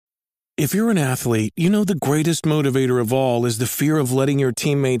If you're an athlete, you know the greatest motivator of all is the fear of letting your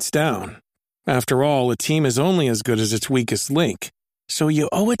teammates down. After all, a team is only as good as its weakest link. So you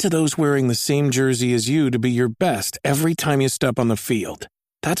owe it to those wearing the same jersey as you to be your best every time you step on the field.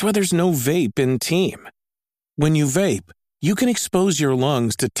 That's why there's no vape in team. When you vape, you can expose your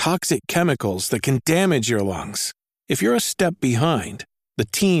lungs to toxic chemicals that can damage your lungs. If you're a step behind, the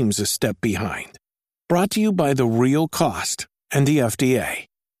team's a step behind. Brought to you by The Real Cost and the FDA.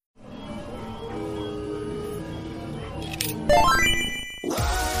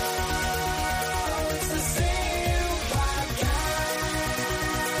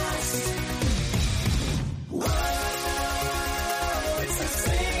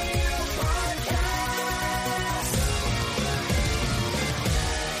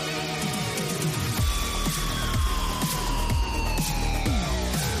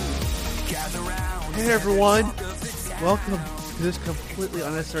 Hey everyone, welcome to this completely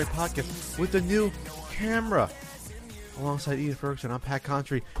unnecessary podcast with a new camera. Alongside Ian Ferguson, I'm Pat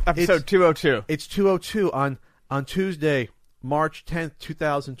Contry. Episode 202. It's 202 on Tuesday, March 10th,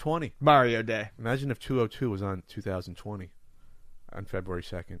 2020. Mario Day. Imagine if 202 was on 2020, on February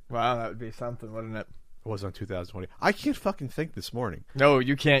 2nd. Wow, that would be something, wouldn't it? It was on 2020. I can't fucking think this morning. No,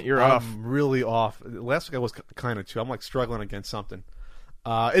 you can't. You're off. I'm really off. Last week I was kind of too. I'm like struggling against something.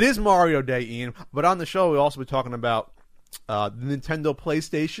 It is Mario Day, Ian, but on the show we'll also be talking about the Nintendo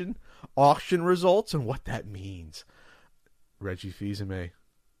PlayStation auction results and what that means. Reggie Fils-Aimé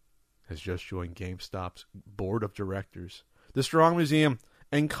has just joined GameStop's board of directors. The Strong Museum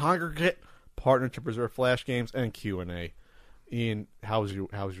and Congregate partner to preserve Flash games and Q&A. Ian, how was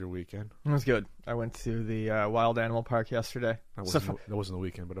your weekend? It was good. I went to the Wild Animal Park yesterday. That wasn't the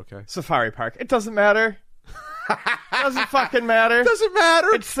weekend, but okay. Safari Park. It doesn't matter. Doesn't fucking matter. Doesn't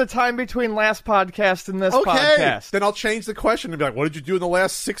matter. It's the time between last podcast and this podcast. Then I'll change the question and be like, what did you do in the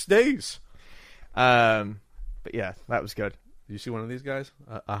last 6 days? But yeah, that was good. Did you see one of these guys?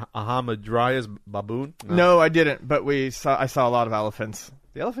 Ahmadrya's baboon? No, I didn't, but I saw a lot of elephants.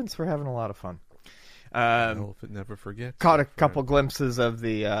 The elephants were having a lot of fun. Elephant never forgets. Caught a couple glimpses of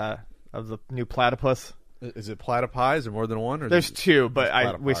the new platypus. Is it platypi? Is there more than one? Or There's two,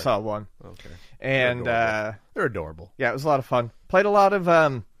 but we saw one. Okay. And they're adorable. Yeah, it was a lot of fun. Played a lot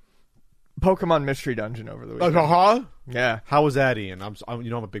of Pokemon Mystery Dungeon over the weekend. Yeah. How was that, Ian? I'm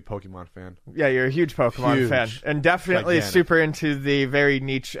a big Pokemon fan. Yeah, you're a huge Pokemon fan, and definitely Gigantic. super into the very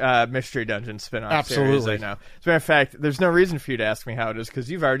niche Mystery Dungeon spin-off series. Absolutely. I know. As a matter of fact, there's no reason for you to ask me how it is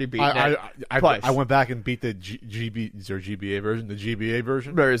because you've already beaten it twice. I went back and beat the GBA version. The GBA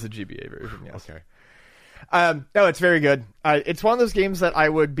version. There is a GBA version. Yes. Okay. No, it's very good. It's one of those games that I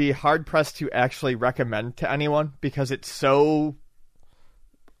would be hard-pressed to actually recommend to anyone because it's so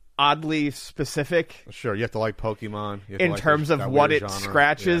oddly specific. Sure, you have to like Pokemon. In terms of what it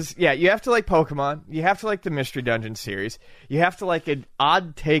scratches. Yeah, you have to like Pokemon. You have to like the Mystery Dungeon series. You have to like an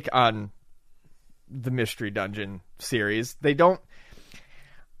odd take on the Mystery Dungeon series. They don't...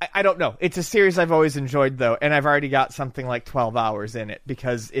 I don't know. It's a series I've always enjoyed, though, and I've already got something like 12 hours in it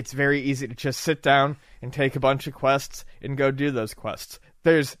because it's very easy to just sit down and take a bunch of quests and go do those quests.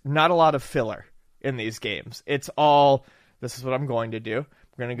 There's not a lot of filler in these games. It's all, this is what I'm going to do.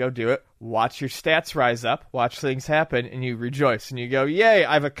 I'm going to go do it. Watch your stats rise up. Watch things happen, and you rejoice. And you go, yay,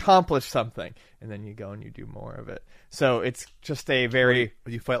 I've accomplished something. And then you go and you do more of it. So it's just a very...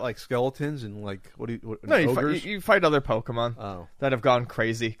 You fight like skeletons and like... No, ogres? you fight other Pokemon that have gone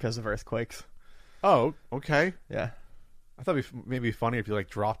crazy because of earthquakes. Oh, okay. Yeah. I thought it'd maybe funny if you like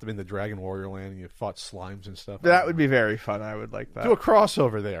dropped them into Dragon Warrior Land and you fought slimes and stuff. That would be very fun. I would like that. Do a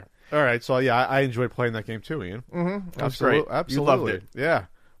crossover there. All right, so yeah, I enjoyed playing that game too, Ian. Mm-hmm. That's Absolutely, great. absolutely. You loved it. Yeah.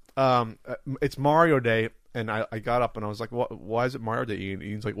 It's Mario Day, and I got up and I was like, why is it Mario Day, Ian?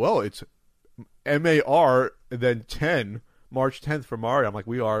 Ian's like, well, it's MAR and then 10, March 10th for Mario. I'm like,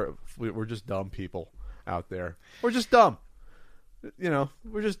 we're just dumb people out there. We're just dumb.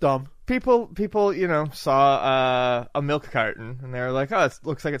 We're just dumb. People, saw a milk carton and they were like, "Oh, it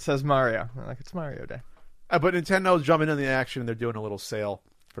looks like it says Mario." I'm like, it's Mario Day. But Nintendo's jumping in the action and they're doing a little sale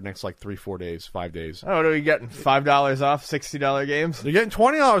for next like 3-4 days, 5 days. Oh, what are we getting? $5 off $60 games? They're getting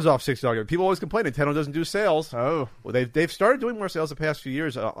 $20 off $60 games. People always complain Nintendo doesn't do sales. Oh, well, they've started doing more sales the past few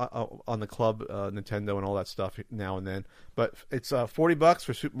years on the club, Nintendo, and all that stuff now and then. But it's $40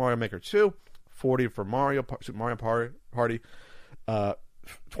 for Super Mario Maker 2, $40 for Super Mario Party.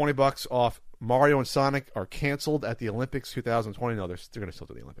 $20 off Mario and Sonic are canceled at the Olympics 2020. No, they're going to still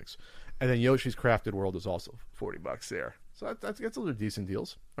do the Olympics. And then Yoshi's Crafted World is also $40 there. So that's those are decent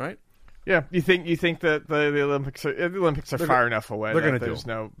deals, right? Yeah, you think that the Olympics are far enough away? They're going to do.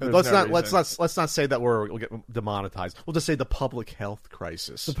 Let's not say that we'll get demonetized. We'll just say the public health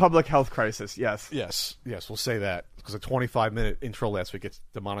crisis. The public health crisis. Yes. We'll say that because a 25-minute intro last week gets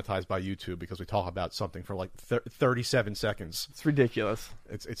demonetized by YouTube because we talk about something for like 37 seconds. It's ridiculous.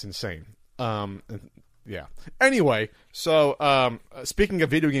 It's insane. Yeah. Anyway, so speaking of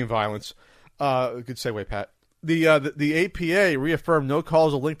video game violence, good segue, Pat. The APA reaffirmed no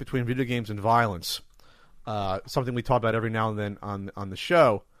causal link between video games and violence. Something we talk about every now and then on the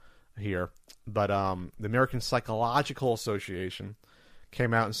show here. But the American Psychological Association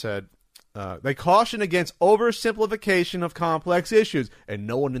came out and said they caution against oversimplification of complex issues, and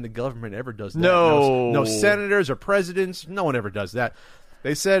no one in the government ever does that. No senators or presidents, no one ever does that.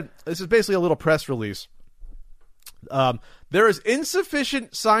 They said this is basically a little press release. There is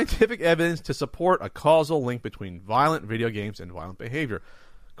insufficient scientific evidence to support a causal link between violent video games and violent behavior,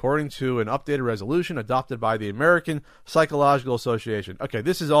 according to an updated resolution adopted by the American Psychological Association. Okay,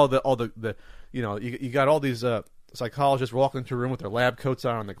 this is all the you got all these psychologists walking into a room with their lab coats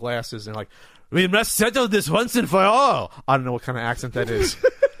on and the glasses, and like, we must settle this once and for all. I don't know what kind of accent that is.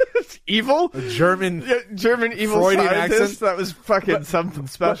 Evil? A German evil Freudian scientist? accent? That was fucking something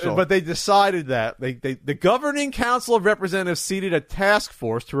special. But they decided that. The Governing Council of Representatives seated a task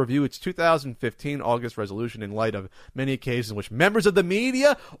force to review its 2015 August resolution in light of many occasions in which members of the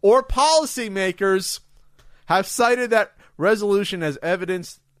media or policymakers have cited that resolution as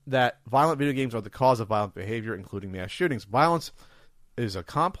evidence that violent video games are the cause of violent behavior, including mass shootings. Violence is a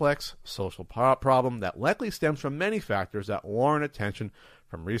complex social problem that likely stems from many factors that warrant attention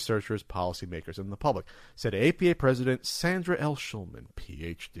from researchers, policymakers, and the public, said APA President Sandra L. Schulman,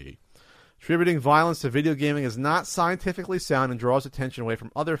 Ph.D. Attributing violence to video gaming is not scientifically sound and draws attention away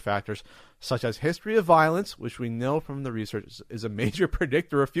from other factors, such as history of violence, which we know from the research is a major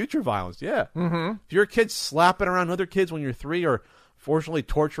predictor of future violence. Yeah. Mm-hmm. If you're a kid slapping around other kids when you're 3 or fortunately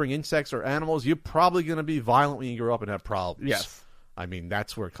torturing insects or animals, you're probably going to be violent when you grow up and have problems. Yes. I mean,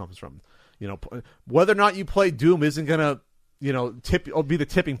 that's where it comes from. Whether or not you play Doom isn't going to be the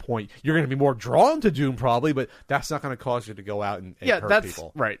tipping point. You're going to be more drawn to Doom probably, but that's not going to cause you to go out and hurt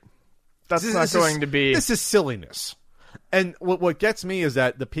people. Right. That's not going to be... This is silliness. And what gets me is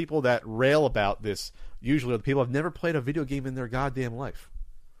that the people that rail about this usually are the people who have never played a video game in their goddamn life.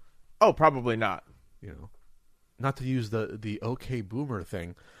 Oh, probably not. Not to use the okay boomer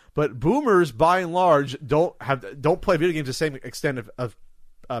thing, but boomers by and large don't play video games to the same extent of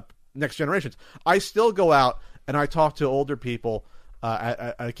next generations. I still go out and I talk to older people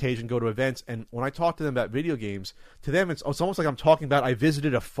at occasion, go to events, and when I talk to them about video games, to them it's almost like I'm talking about I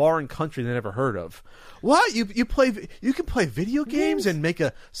visited a foreign country they never heard of. What? You can play video games and make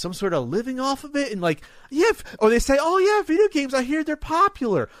some sort of living off of it, and like or they say, oh yeah, video games, I hear they're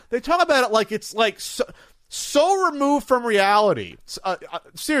popular. They talk about it like it's like so removed from reality.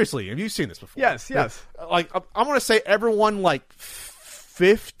 Seriously, have you seen this before? Yes. Like I'm going to say everyone like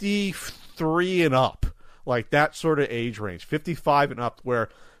 53 and up. Like that sort of age range, 55 and up, where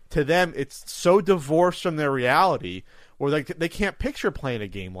to them it's so divorced from their reality where they can't picture playing a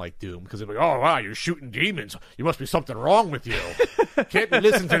game like Doom because they're like, oh, wow, you're shooting demons. You must be something wrong with you. Can't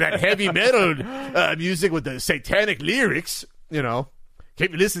listen to that heavy metal music with the satanic lyrics, Can't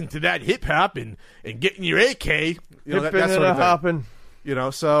be listening to that hip-hop and getting your AK. That sort of thing.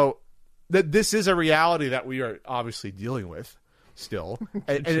 So this is a reality that we are obviously dealing with. Still,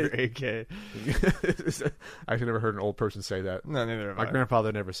 and AK. I actually never heard an old person say that. No, neither have My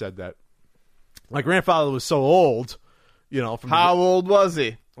grandfather never said that. My grandfather was so old, How old was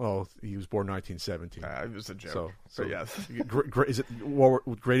he? Oh, he was born 1917. It was a joke. So yes. Is it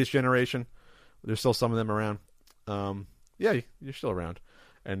Greatest Generation? There's still some of them around. Yeah, you're still around.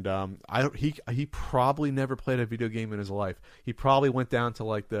 And he probably never played a video game in his life. He probably went down to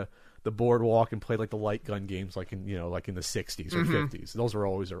like the boardwalk and played like the light gun games like in the 60s or 50s. Those were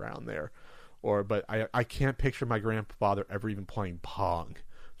always around there. But I can't picture my grandfather ever even playing Pong. I'm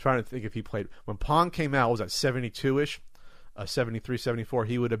trying to think if he played when Pong came out. Was that 72ish, 73, 74?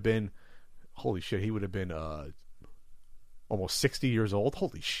 He would have been, holy shit, he would have been almost 60 years old.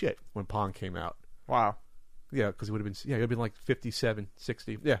 Holy shit, when Pong came out. Wow. Yeah, because he would have been like 57,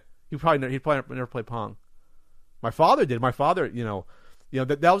 60. Yeah, he'd probably never played Pong. My father did. My father,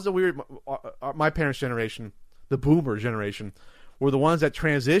 that was the weird. My parents' generation, the boomer generation, were the ones that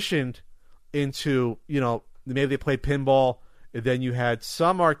transitioned into maybe they played pinball, and then you had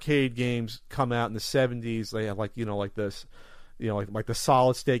some arcade games come out in the 70s. They had like this, like the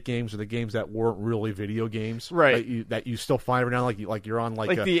solid state games or the games that weren't really video games, right? That you still find every now and like you're on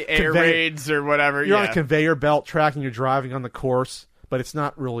like the air raids or whatever. You're on a conveyor belt track and you're driving on the course. but it's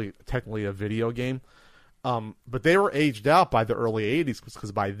not really technically a video game. But they were aged out by the early 80s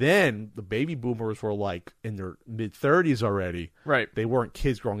because by then the baby boomers were like in their mid-30s already. Right. They weren't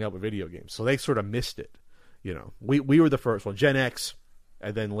kids growing up with video games, so they sort of missed it. You know, we were the first one, Gen X,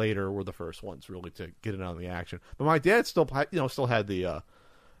 and then later were the first ones really to get in on the action. But my dad still had the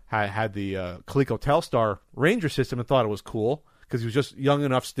Coleco Telstar Ranger system and thought it was cool because he was just young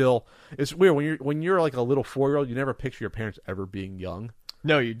enough still. It's weird when you're like a little 4-year-old, you never picture your parents ever being young.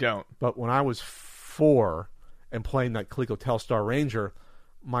 No, you don't. But when I was 4 and playing that Coleco Telstar Ranger,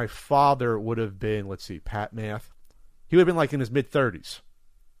 my father would have been, let's see, Pat Math. He would have been like in his mid-30s.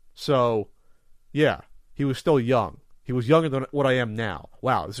 So, yeah, he was still young. He was younger than what I am now.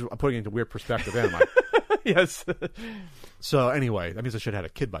 Wow, I'm putting it into weird perspective, am I? Yes. So anyway, that means I should have had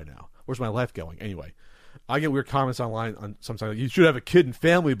a kid by now. Where's my life going? Anyway, I get weird comments online on sometimes. You should have a kid and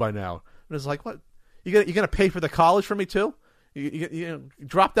family by now. And it's like, what? You gonna pay for the college for me too? You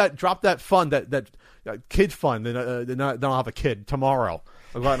drop that fund, that kid fund. Then I'll have a kid tomorrow.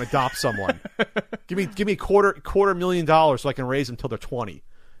 I'll go out and adopt someone. give me $250,000 so I can raise them till they're 20.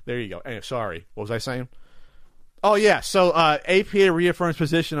 There you go. Anyway, sorry, what was I saying? Oh yeah. So APA reaffirms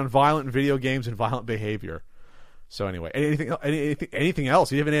position on violent video games and violent behavior. So anyway, anything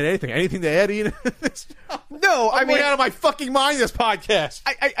else? You haven't had anything? Anything to add, Ian? No, I'm out of my fucking mind. This podcast.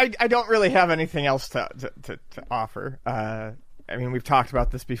 I don't really have anything else to offer. I mean, we've talked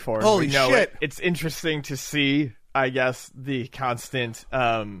about this before. Holy shit! It's interesting to see. I guess the constant.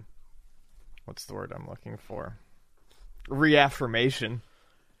 What's the word I'm looking for? Reaffirmation.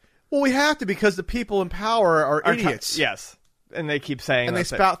 Well, we have to because the people in power are idiots. Yes, and they keep saying, and they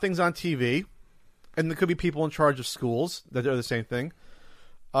spout things on TV. And there could be people in charge of schools that are the same thing.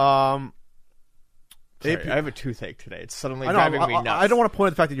 Sorry, I have a toothache today. It's suddenly driving me nuts. I don't want to point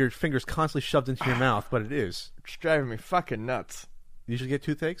at the fact that your finger's constantly shoved into your mouth, but it is. It's driving me fucking nuts. You usually get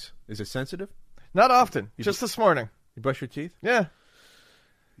toothaches? Is it sensitive? Not often. Just this morning. You brush your teeth? Yeah.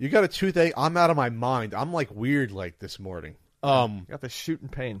 You got a toothache? I'm out of my mind. I'm like weird like this morning. Got the shooting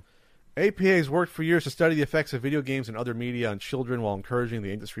pain. APA has worked for years to study the effects of video games and other media on children while encouraging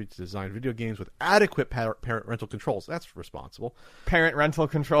the industry to design video games with adequate parent rental controls. That's responsible. Parent rental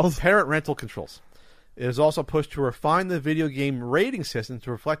controls? Parent rental controls. It is also pushed to refine the video game rating system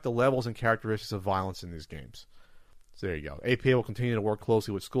to reflect the levels and characteristics of violence in these games. So there you go. APA will continue to work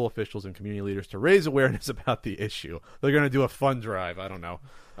closely with school officials and community leaders to raise awareness about the issue. They're going to do a fund drive. I don't know.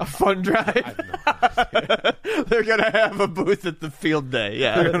 A fund drive? I have no idea. They're going to have a booth at the field day.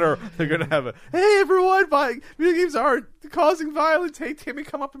 Yeah. They're going to have a, hey, everyone, video games are causing violence. Hey, Timmy,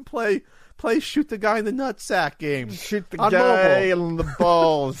 come up and play shoot the guy in the nutsack game. Shoot the guy in the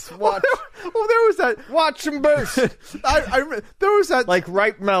balls. Watch. Well, there was that. Watch him burst. I remember, there was that. Like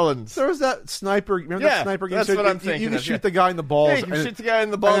ripe melons. There was that sniper. Remember that sniper game? That's what I'm thinking. You can shoot the guy in the balls. Yeah, you can shoot the guy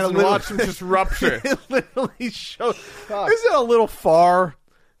in the balls and watch him just rupture. It literally shows. Is it a little far?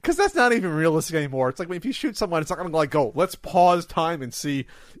 Because that's not even realistic anymore. It's like if you shoot someone, it's not going to go, let's pause time and see,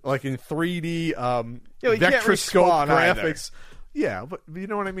 like in 3D Vectroscope graphics. Either. Yeah, but you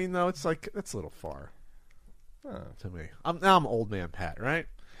know what I mean, though? It's like, that's a little far to me. I'm old man Pat, right?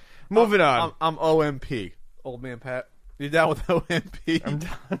 Moving on. I'm OMP. Old man Pat. You down with OMP? I'm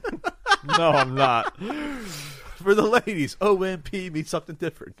done. No, I'm not. For the ladies, OMP means something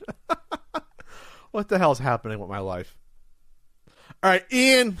different. What the hell's happening with my life? All right,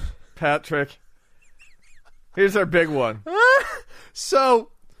 Ian. Patrick. Here's our big one. By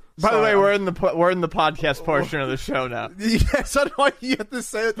the way, we're in the podcast portion of the show now. Yes, I don't want you to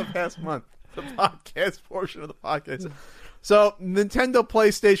say it the past month. The podcast portion of the podcast. So, Nintendo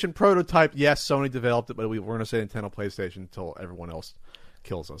PlayStation prototype. Yes, Sony developed it, but we're going to say Nintendo PlayStation until everyone else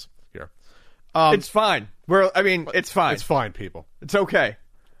kills us here. It's fine. It's fine. It's fine, people. It's okay.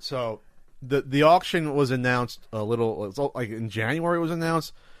 So, the auction was announced like in January. It was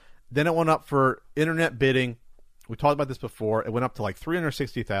announced. Then it went up for internet bidding. We talked about this before. It went up to like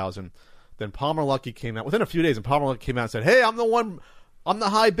 $360,000. Then Palmer Luckey came out within a few days, and Palmer Luckey came out and said, "Hey, I'm the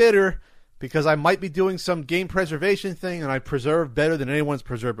high bidder because I might be doing some game preservation thing, and I preserve better than anyone's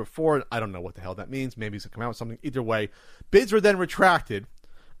preserved before." I don't know what the hell that means. Maybe he's going to come out with something. Either way, bids were then retracted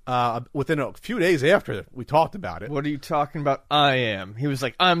within a few days after we talked about it. What are you talking about? He was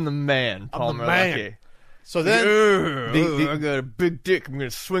like, "I'm the man, Palmer Luckey." So then, I got a big dick. I'm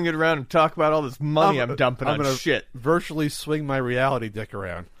going to swing it around and talk about all this money I'm dumping on shit. Virtually swing my reality dick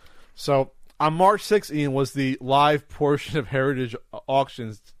around. So on March 6th, Ian, was the live portion of Heritage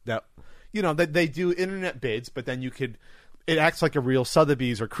Auctions that, that they do internet bids, but then you could it acts like a real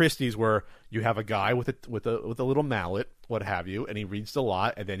Sotheby's or Christie's, where you have a guy with a little mallet, what have you, and he reads the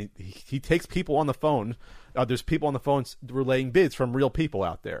lot, and then he takes people on the phone. There's people on the phones relaying bids from real people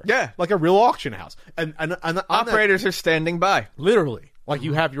out there. Yeah, like a real auction house, and operators are standing by, literally. Like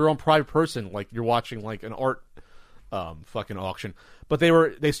you have your own private person, like you're watching like an art fucking auction. But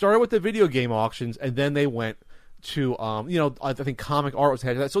they started with the video game auctions, and then they went to I think comic art was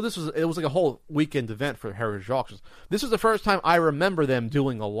headed to that. So it was like a whole weekend event for Heritage Auctions. This was the first time I remember them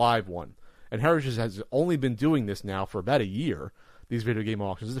doing a live one, and Heritage has only been doing this now for about a year. These video game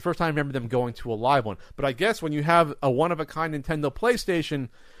auctions. This is the first time I remember them going to a live one. But I guess when you have a one of a kind Nintendo PlayStation,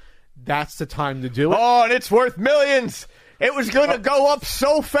 that's the time to do it. Oh, and it's worth millions. It was going to go up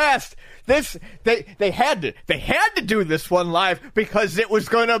so fast. They had to do this one live because it was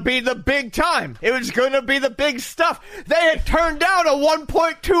going to be the big time. It was going to be the big stuff. They had turned down a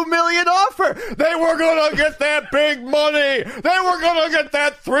 $1.2 million offer. They were going to get that big money. They were going to get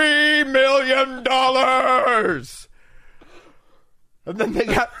that $3 million. And then they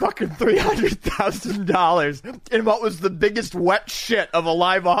got fucking $300,000 in what was the biggest wet shit of a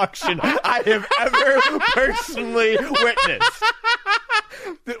live auction I have ever personally witnessed.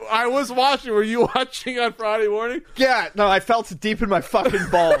 I was watching. Were you watching on Friday morning? Yeah, no, I felt it deep in my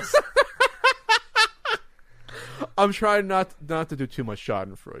fucking balls. I'm trying not to do too much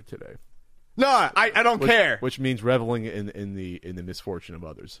Schadenfreude today. No, I don't care. Which means reveling in the misfortune of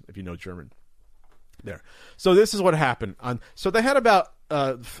others, if you know German. There. So this is what happened. So they had about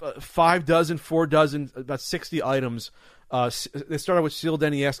 4 dozen, about 60 items. They started with sealed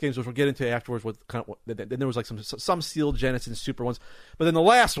NES games, which we'll get into afterwards. Then there was like some sealed Genesis Super ones. But then the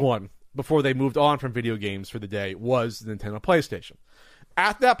last one, before they moved on from video games for the day, was the Nintendo PlayStation.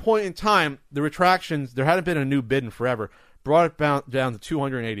 At that point in time, the retractions, there hadn't been a new bid in forever, brought it down to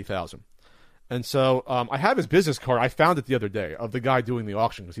 $280,000. And so I have his business card. I found it the other day of the guy doing the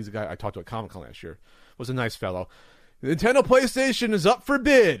auction, because he's the guy I talked to at Comic-Con last year. Was a nice fellow. The Nintendo PlayStation is up for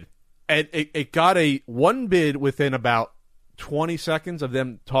bid. And it got one bid within about 20 seconds of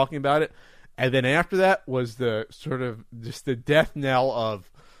them talking about it. And then after that was the sort of just the death knell of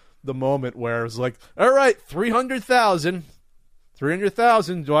the moment, where it was like, all right, 300,000.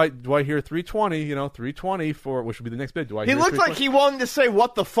 300,000. Do I hear 320? 320 for which would be the next bid. Do I? He looked like he wanted to say,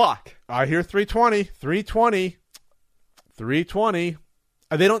 "What the fuck?" I hear 320, 320, 320.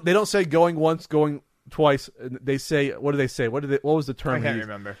 They don't say going once, going twice. They say, what do they say? What was the term? I can't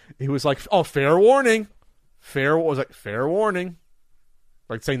remember. He was like, "Oh, fair warning." Fair warning,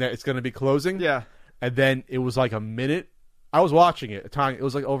 like saying that it's going to be closing. Yeah. And then it was like a minute. I was watching it. It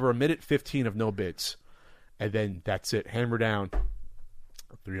was like over a minute 15 of no bids. And then that's it. Hammer down.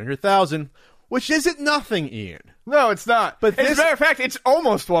 300,000, which isn't nothing, Ian. No, it's not. But as a matter of fact, it's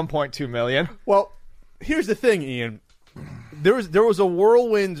almost 1.2 million. Well, here's the thing, Ian. There was a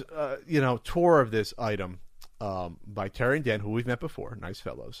whirlwind, tour of this item by Terry and Dan, who we've met before. Nice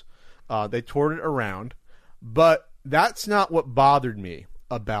fellows. They toured it around, but that's not what bothered me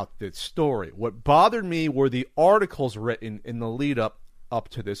about this story. What bothered me were the articles written in the lead up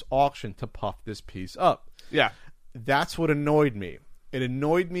to this auction to puff this piece up. Yeah, that's what annoyed me. It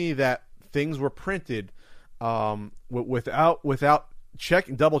annoyed me that things were printed without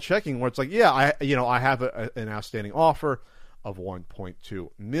double checking. Where it's like, yeah, I have an outstanding offer of 1.2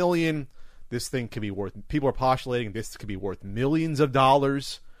 million. This thing could be worth. People are postulating this could be worth millions of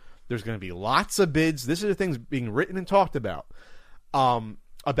dollars. There's going to be lots of bids. This is the things being written and talked about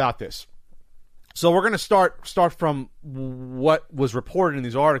this. So we're going to start from what was reported in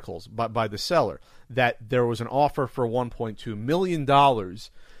these articles by the seller, that there was an offer for $1.2 million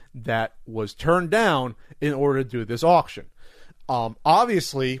that was turned down in order to do this auction.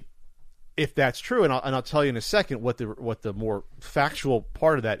 Obviously, if that's true, and I'll tell you in a second what the more factual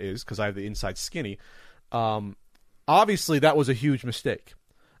part of that is, because I have the inside skinny. Obviously, that was a huge mistake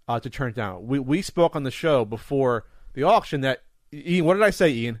to turn down. We spoke on the show before the auction that, Ian, what did I say,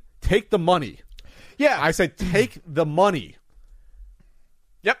 Ian? Take the money. Yeah. I said take the money.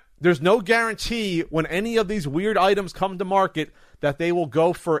 Yep. There's no guarantee when any of these weird items come to market that they will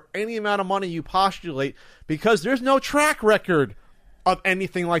go for any amount of money you postulate, because there's no track record of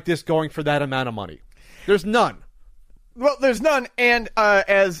anything like this going for that amount of money. There's none. Well, there's none, and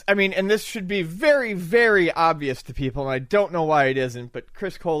and this should be very, very obvious to people, and I don't know why it isn't, but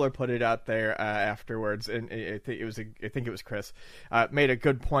Chris Kohler put it out there afterwards, and I think it was Chris, made a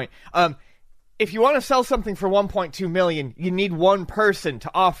good point. If you want to sell something for $1.2 million, you need one person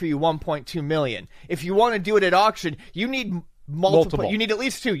to offer you $1.2 million. If you want to do it at auction, you need multiple. You need at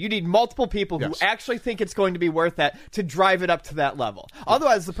least 2. You need multiple people who actually think it's going to be worth that to drive it up to that level.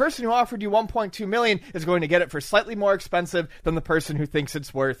 Otherwise, the person who offered you $1.2 million is going to get it for slightly more expensive than the person who thinks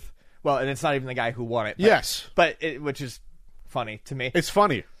it's worth. Well, and it's not even the guy who won it. But, which is funny to me. It's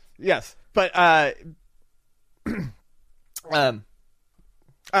funny. Yes, but I lost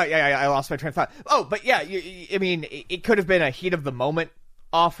my train of thought. Oh, but yeah, I mean, it could have been a heat of the moment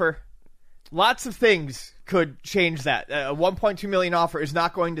offer. Lots of things could change that. A $1.2 million offer is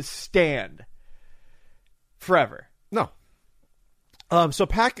not going to stand forever. No. So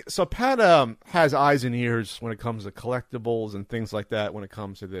Pat has eyes and ears when it comes to collectibles and things like that. When it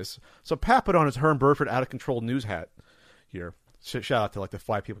comes to this, so Pat put on his Herm Burford out of control news hat here. Shout out to like the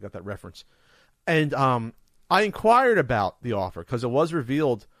 5 people who got that reference. And I inquired about the offer because it was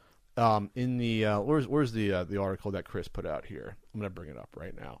revealed in the where's the article that Chris put out here. I'm going to bring it up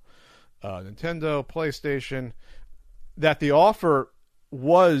right now. Nintendo, PlayStation, that the offer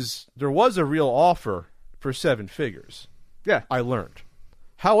there was a real offer for 7 figures. Yeah, I learned.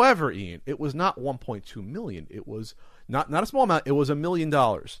 However, Ian, it was not $1.2 million. It was not a small amount. It was $1 million.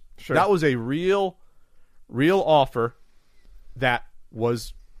 Sure, that was a real offer that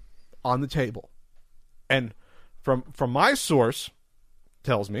was on the table, and from my source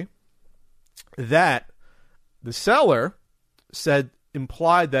tells me that the seller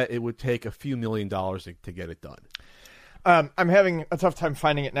implied that it would take a few $1 million to get it done. I'm having a tough time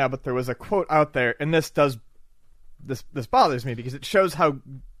finding it now, but there was a quote out there, and this bothers me because it shows how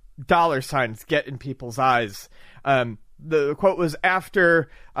dollar signs get in people's eyes. The quote was, after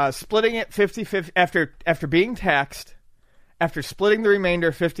splitting it 50-50, after being taxed, after splitting the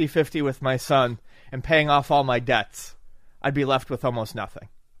remainder 50-50 with my son and paying off all my debts, I'd be left with almost nothing.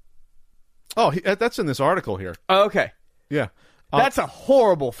 Oh, that's in this article here. Oh, okay. Yeah. That's a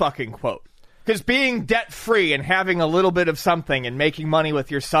horrible fucking quote. Because being debt-free and having a little bit of something and making money with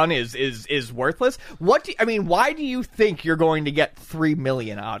your son is worthless. Why do you think you're going to get $3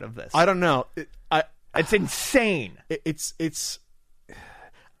 million out of this? I don't know. It's insane. It's.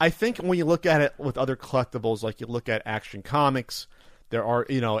 I think when you look at it with other collectibles, like you look at Action Comics, there are,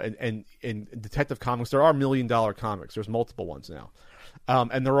 and Detective Comics, there are $1 million comics. There's multiple ones now.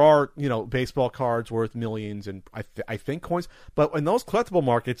 And there are, baseball cards worth millions and I think coins. But in those collectible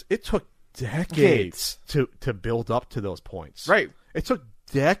markets, it took decades to build up to those points. Right. It took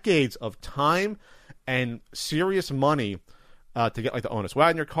decades of time and serious money to get like the Honus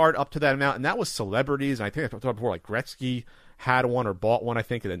Wagner card up to that amount. And that was celebrities. And I think I talked about before, like Gretzky had one or bought one, I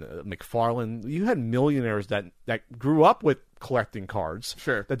think, and then McFarlane. You had millionaires that grew up with collecting cards.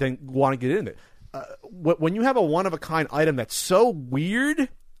 Sure. That then want to get into it. When you have a one-of-a-kind item that's so weird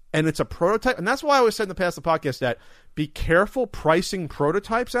and it's a prototype, and that's why I always said in the past the podcast that be careful pricing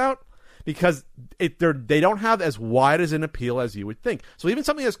prototypes out because they don't have as wide as an appeal as you would think. So even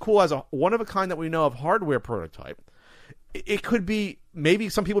something as cool as a one-of-a-kind that we know of hardware prototype, it could be, maybe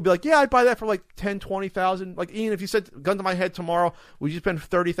some people would be like, yeah, I'd buy that for like 10, 20,000. Like, Ian, if you said, gun to my head tomorrow, would you spend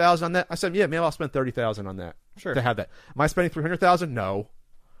 30,000 on that? I said, yeah, maybe I'll spend 30,000 on that. Sure. To have that. Am I spending 300,000? No.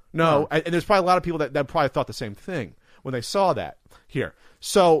 And there's probably a lot of people that probably thought the same thing when they saw that here.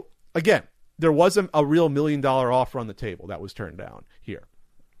 So, again, there wasn't a real $1 million offer on the table that was turned down here.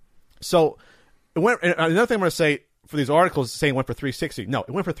 So, another thing I'm going to say for these articles saying it went for $360. No,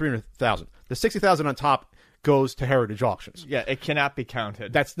 it went for $300,000. The $60,000 on top goes to Heritage Auctions. Yeah, it cannot be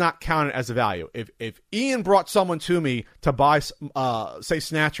counted. That's not counted as a value. If Ian brought someone to me to buy, say,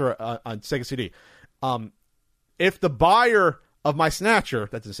 Snatcher on Sega CD, if the buyer of my Snatcher,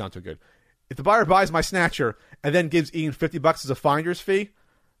 that doesn't sound too good. If the buyer buys my Snatcher and then gives Ian $50 as a finder's fee,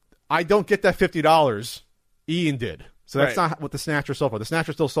 I don't get that $50. Ian did. So that's not what the Snatcher sold for. The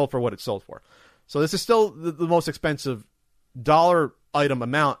Snatcher still sold for what it sold for. So this is still the most expensive dollar item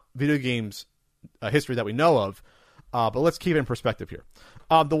amount video games history that we know of. But let's keep it in perspective here.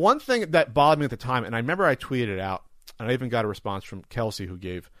 The one thing that bothered me at the time, and I remember I tweeted it out, and I even got a response from Kelsey who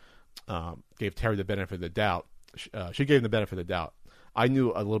gave Terry the benefit of the doubt. She gave him the benefit of the doubt. I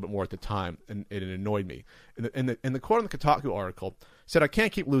knew a little bit more at the time, and it annoyed me. In the quote on the Kotaku article said, I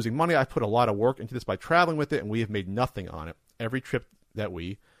can't keep losing money. I've put a lot of work into this by traveling with it, and we have made nothing on it. Every trip that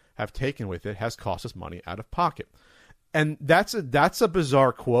we have taken with it has cost us money out of pocket. And that's a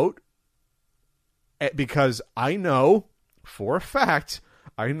bizarre quote, because I know for a fact,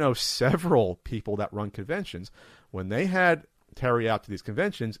 I know several people that run conventions. When they had Terry out to these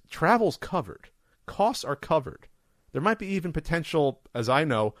conventions, travel's covered. Costs are covered. There might be even potential, as I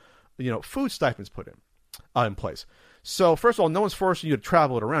know, food stipends put in place. So, first of all, no one's forcing you to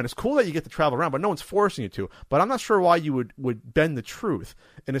travel it around. It's cool that you get to travel around, but no one's forcing you to. But I'm not sure why you would bend the truth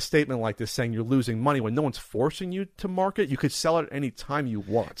in a statement like this, saying you're losing money when no one's forcing you to market. You could sell it any time you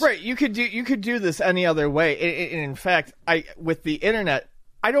want. Right. You could do this any other way. In fact, with the internet,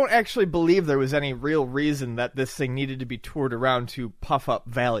 I don't actually believe there was any real reason that this thing needed to be toured around to puff up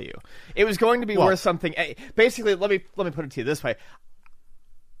value. It was going to be worth something. Basically, let me put it to you this way.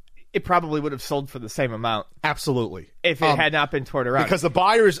 It probably would have sold for the same amount. Absolutely. If it had not been toured around. Because the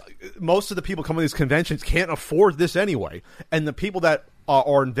buyers, most of the people coming to these conventions can't afford this anyway. And the people that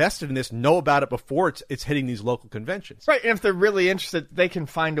are invested in this know about it before it's hitting these local conventions. Right. And if they're really interested, they can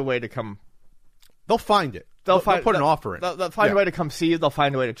find a way to come. They'll find it. They'll put an offer in. They'll find a way to come see you. They'll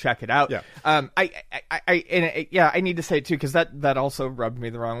find a way to check it out. Yeah. I need to say it too, because that also rubbed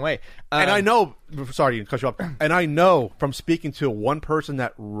me the wrong way. And I know, sorry to cut you up, and I know from speaking to one person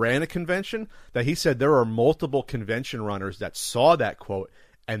that ran a convention that he said there are multiple convention runners that saw that quote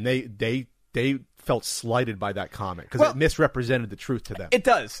and they felt slighted by that comment because it misrepresented the truth to them. It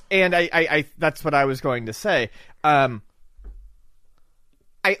does, and I that's what I was going to say.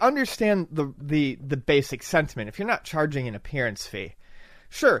 I understand the basic sentiment. If you're not charging an appearance fee,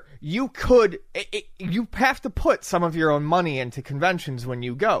 sure, you could. You have to put some of your own money into conventions when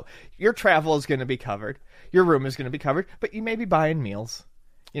you go. Your travel is going to be covered. Your room is going to be covered, but you may be buying meals.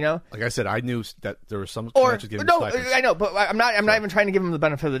 You know, like I said, I knew that there was some conventions giving stipends. I know, but I'm not even trying to give them the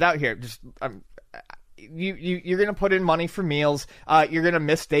benefit of the doubt here. Just you're going to put in money for meals. You're going to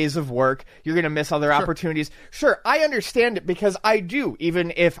miss days of work. You're going to miss other opportunities. Sure, I understand it because I do.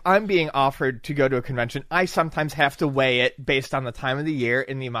 Even if I'm being offered to go to a convention, I sometimes have to weigh it based on the time of the year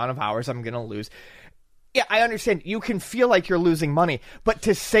and the amount of hours I'm going to lose. Yeah, I understand. You can feel like you're losing money, but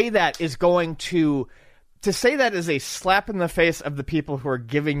to say that is going to say that is a slap in the face of the people who are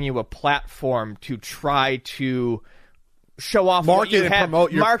giving you a platform to try to show off market what you and have,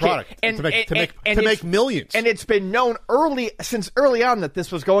 promote your product to make millions. And it's been known since early on that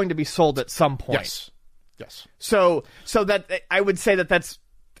this was going to be sold at some point. Yes. So that I would say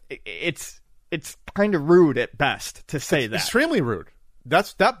it's kind of rude at best to say that. Extremely rude.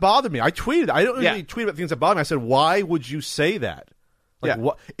 That bothered me. I tweeted. I don't usually tweet about things that bother me. I said, "Why would you say that?" Like,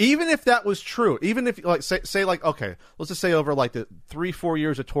 what, even if that was true, even if like say like, okay, let's just say over like the 3-4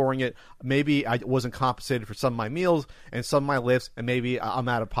 years of touring it, maybe I wasn't compensated for some of my meals and some of my lifts, and maybe I'm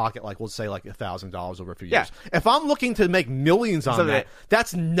out of pocket, like let's say like $1,000 over a few years. If I'm looking to make millions on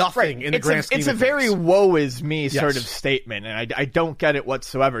that's nothing in the grand scheme of things. It's a very woe is me sort of statement, and I don't get it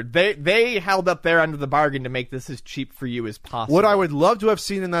whatsoever. They held up their end of the bargain to make this as cheap for you as possible. What I would love to have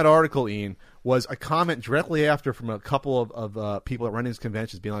seen in that article, Ian, was a comment directly after from a couple of people that run these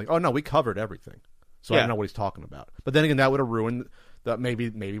conventions being like, "Oh no, we covered everything." So I don't know what he's talking about. But then again, that would have ruined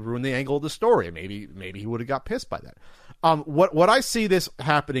maybe ruined the angle of the story. Maybe he would have got pissed by that. What I see this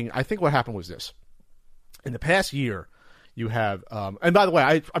happening, I think what happened was this. In the past year, you have and by the way,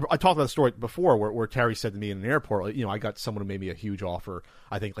 I talked about the story before where Terry said to me in an airport, I got someone who made me a huge offer.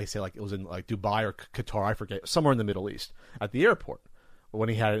 I think they say like it was in like Dubai or Qatar, I forget, somewhere in the Middle East at the airport. When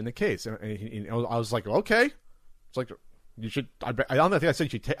he had it in the case, and I was like, okay, it's like you should. I don't think I said you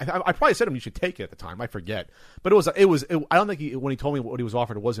should take. I probably said to him you should take it at the time. I forget, but it was. I don't think when he told me what he was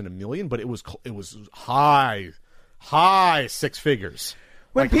offered, it wasn't $1 million, but it was high 6 figures.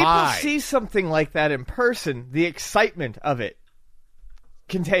 When people see something like that in person, the excitement of it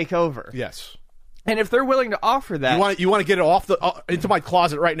can take over. Yes, and if they're willing to offer that, you want to get it off into my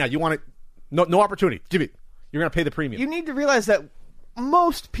closet right now. You want it? No opportunity. Give it. You're going to pay the premium. You need to realize that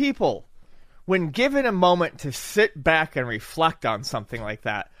most people, when given a moment to sit back and reflect on something like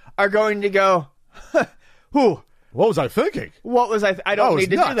that, are going to go, "Who? What was I thinking? What was I? I don't need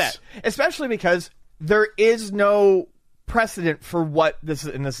to do that." Especially because there is no precedent for what this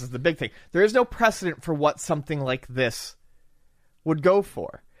is, and this is the big thing. There is no precedent for what something like this would go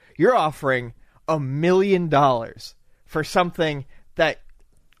for. You're offering $1 million for something that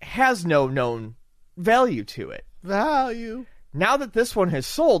has no known value to it. Now that this one has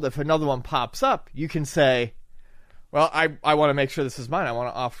sold, if another one pops up, you can say, well, I want to make sure this is mine. I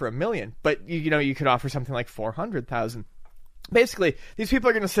want to offer $1 million. But, you could offer something like $400,000. Basically, these people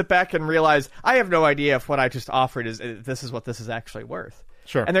are going to sit back and realize, I have no idea if what I just offered this is what this is actually worth.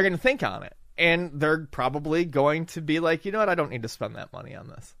 Sure. And they're going to think on it. And they're probably going to be like, you know what, I don't need to spend that money on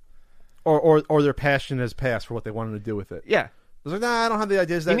this. Or their passion has passed for what they wanted to do with it. Yeah. I was like, nah, I don't have the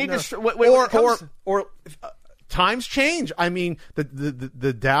ideas. You need to times change. I mean,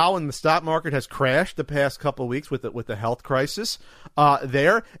 the Dow and the stock market has crashed the past couple of weeks with the health crisis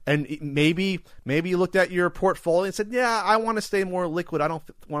there, and maybe you looked at your portfolio and said, yeah, I want to stay more liquid. I don't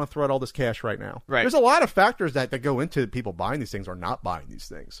want to throw out all this cash right now. Right. There's a lot of factors that go into people buying these things or not buying these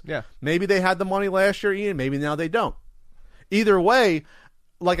things. Yeah. Maybe they had the money last year, Ian. Maybe now they don't. Either way,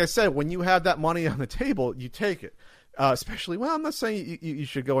 like I said, when you have that money on the table, you take it. Especially, well, I'm not saying you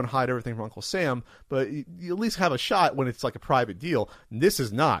should go and hide everything from Uncle Sam, but you at least have a shot when it's like a private deal. This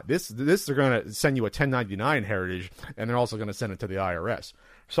is not. This they're going to send you a 1099 Heritage, and they're also going to send it to the IRS.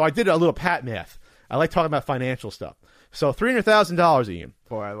 So I did a little pat math. I like talking about financial stuff. So $300,000, Ian.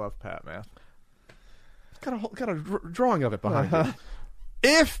 Boy, I love pat math. Got a drawing of it behind it.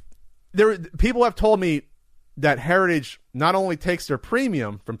 If people have told me that Heritage not only takes their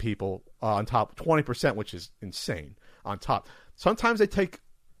premium from people on top 20%, which is insane. On top, sometimes they take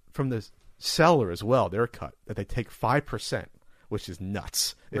from the seller as well. Their cut that they take 5%, which is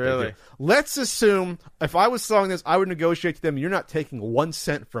nuts. Really? Let's assume if I was selling this, I would negotiate to them. You're not taking 1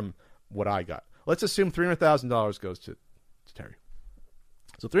 cent from what I got. Let's assume $300,000 goes to Terry.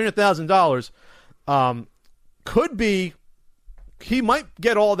 So $300,000 could be. He might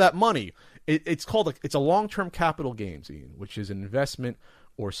get all that money. It's a long-term capital gains, Ian, which is an investment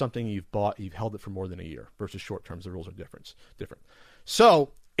or something you've bought, you've held it for more than a year versus short terms. The rules are different.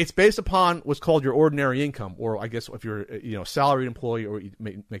 So it's based upon what's called your ordinary income, or I guess if you're a salaried employee or you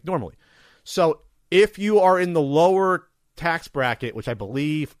make normally. So if you are in the lower tax bracket, which I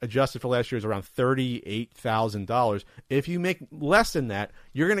believe adjusted for last year is around $38,000, if you make less than that,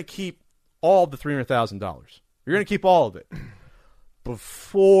 you're going to keep all of the $300,000. You're going to keep all of it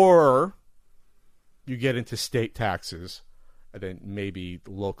before you get into state taxes, and then maybe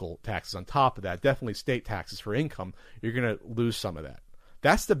local taxes on top of that. Definitely state taxes for income. You're going to lose some of that.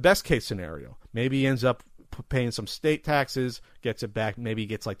 That's the best case scenario. Maybe he ends up paying some state taxes, gets it back. Maybe he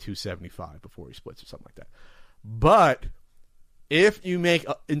gets like $275 before he splits or something like that. But if you make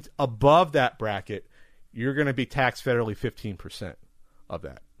above that bracket, you're going to be taxed federally 15% of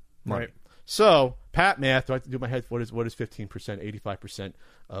that money. Right. So, pat math, do I have to do my head? What is 15%? 85%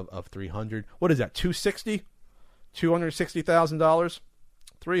 of 300. What is that? 260? $260,000?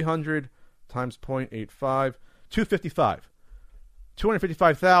 300 times 0.85. 255.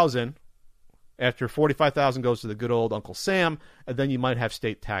 255,000 after 45,000 goes to the good old Uncle Sam, and then you might have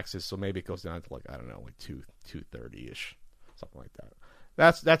state taxes, so maybe it goes down to like 230-ish, something like that.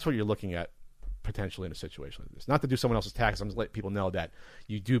 That's what you're looking at potentially in a situation like this. Not to do someone else's taxes. I'm just letting people know that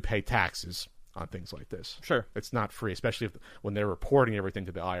you do pay taxes on things like this. Sure. It's not free, especially when they're reporting everything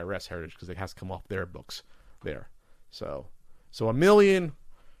to the IRS Heritage, because it has to come off their books there. So $1 million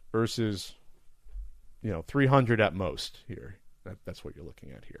versus 300 at most here. That's what you're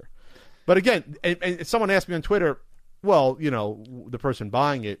looking at here. But again, and someone asked me on Twitter, well, the person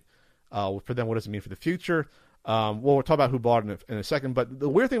buying it, for them, what does it mean for the future? We'll talk about who bought it in a second. But the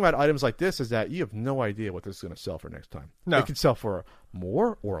weird thing about items like this is that you have no idea what this is going to sell for next time. No. It could sell for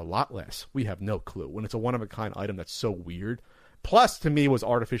more or a lot less. We have no clue. When it's a one-of-a-kind item that's so weird, plus to me was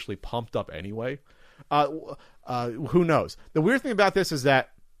artificially pumped up anyway, who knows? The weird thing about this is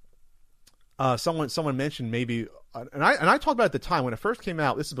that someone mentioned maybe, and I talked about it at the time when it first came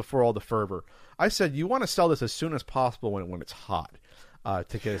out. This is before all the fervor. I said you want to sell this as soon as possible when it's hot. To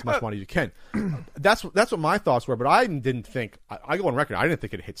get as much money as you can. That's what my thoughts were, but I didn't think, I go on record, I didn't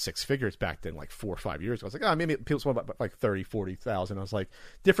think it hit six figures back then, like 4 or 5 years ago. I was like, maybe people sold about like 30, 40,000. I was like,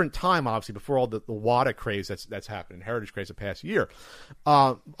 different time, obviously, before all the WADA craze that's happened, Heritage craze the past year.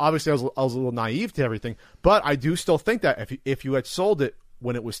 Obviously, I was a little naive to everything, but I do still think that if you had sold it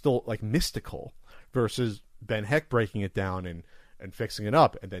when it was still like mystical versus Ben Heck breaking it down and fixing it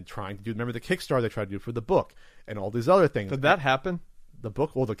up and then trying to do, remember the Kickstarter they tried to do for the book and all these other things. Did that happen? The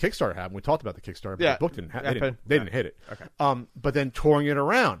book, the Kickstarter happened. We talked about the Kickstarter, but yeah. the book didn't happen. They didn't hit it. Okay. But then touring it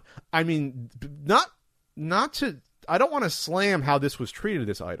around. I mean, not to. I don't want to slam how this was treated,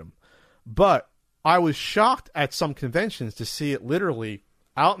 this item, but I was shocked at some conventions to see it literally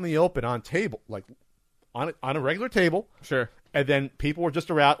out in the open on table, like on a regular table. Sure. And then people were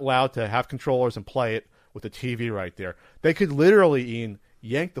just allowed to have controllers and play it with the TV right there. They could literally, Ian,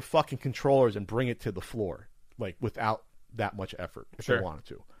 yank the fucking controllers and bring it to the floor, like without that much effort if Sure. they wanted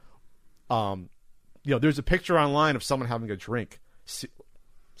to. There's a picture online of someone having a drink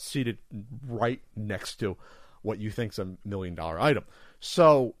seated right next to what you think's $1 million item.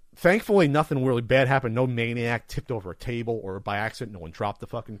 So thankfully nothing really bad happened. No maniac tipped over a table or by accident. No one dropped the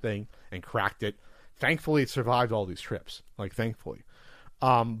fucking thing and cracked it. Thankfully it survived all these trips. Like, thankfully.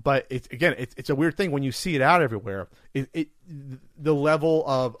 But it's a weird thing when you see it out everywhere. The level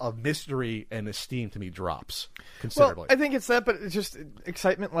of mystery and esteem to me drops considerably. Well, I think it's that, but it's just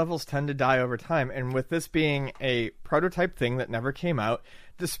excitement levels tend to die over time. And with this being a prototype thing that never came out,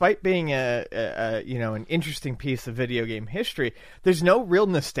 despite being an interesting piece of video game history, there's no real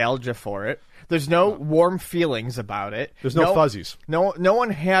nostalgia for it. There's no warm feelings about it. There's no fuzzies. No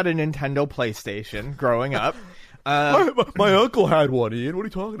one had a Nintendo PlayStation growing up. My uncle had one, Ian. What are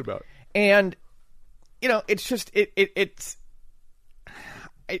you talking about? And it's just it's.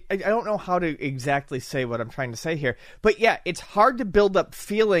 I don't know how to exactly say what I'm trying to say here, but yeah, it's hard to build up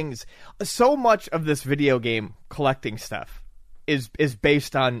feelings. So much of this video game collecting stuff is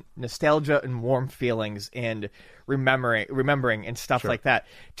based on nostalgia and warm feelings and remembering and stuff like that.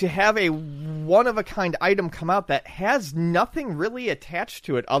 To have a one-of-a-kind item come out that has nothing really attached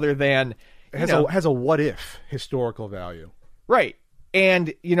to it other than has a what-if historical value. Right.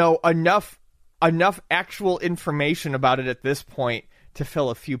 And, enough actual information about it at this point to fill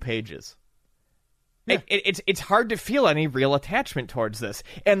a few pages. Yeah. It's hard to feel any real attachment towards this.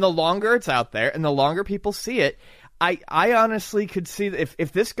 And the longer it's out there and the longer people see it, I honestly could see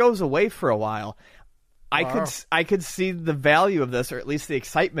if this goes away for a while, I could see the value of this, or at least the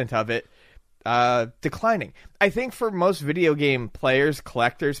excitement of it, declining. I think for most video game players,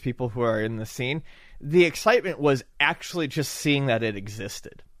 collectors, people who are in the scene, the excitement was actually just seeing that it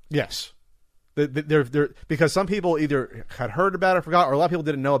existed. Yes. Because some people either had heard about it, forgot, or a lot of people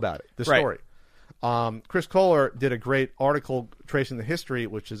didn't know about it, the story. Right. Chris Kohler did a great article tracing the history,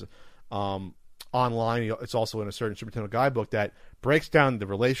 which is online. It's also in a certain Super Nintendo guidebook that breaks down the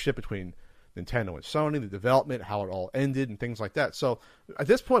relationship between Nintendo and Sony, the development, how it all ended, and things like that. So at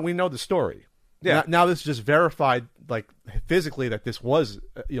this point, we know the story. Yeah. Now this is just verified, like physically, that this was,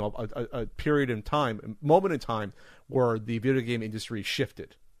 a period in time, a moment in time where the video game industry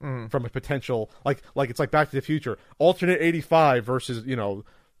shifted from a potential, like it's like Back to the Future, alternate 85 versus the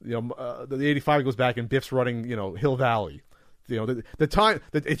 85 goes back and Biff's running Hill Valley. The time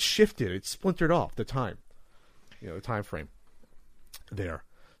that it shifted, it splintered off the time, the time frame there.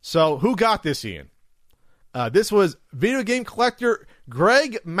 So who got this, Ian? This was video game collector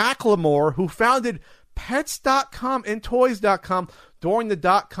Greg McLemore, who founded Pets.com and Toys.com during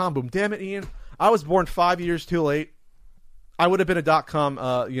the .com boom. Damn it, Ian! I was born 5 years too late. I would have been a .com,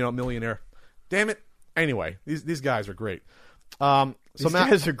 millionaire. Damn it! Anyway, these guys are great. These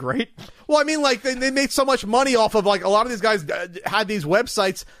guys are great. Well, I mean, like they made so much money off of like a lot of these guys had these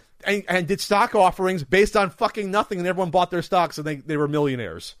websites and did stock offerings based on fucking nothing, and everyone bought their stocks, and they were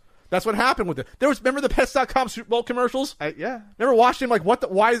millionaires. That's what happened with it. Remember the Pets.com Super Bowl commercials? Yeah. Remember watching them?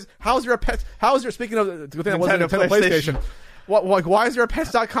 Like, how is there a Pets? How is there? Speaking of the good thing, that wasn't Nintendo PlayStation. Why is there a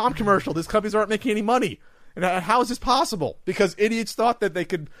Pets.com commercial? These companies aren't making any money, and how is this possible? Because idiots thought that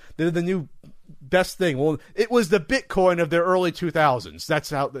they're the new best thing. Well, it was the Bitcoin of their early 2000s. That's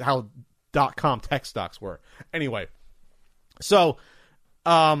how .com tech stocks were. Anyway, so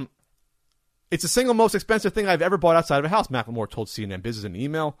it's the single most expensive thing I've ever bought outside of a house, McLemore told CNN Business in an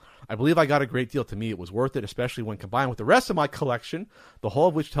email. I believe I got a great deal. To me, it was worth it, especially when combined with the rest of my collection, the whole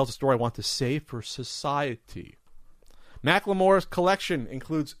of which tells a story I want to save for society. McLemore's collection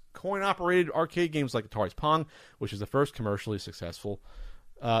includes coin-operated arcade games like Atari's Pong, which is the first commercially successful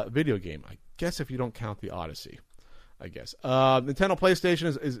video game. I guess if you don't count the Odyssey. I guess. Nintendo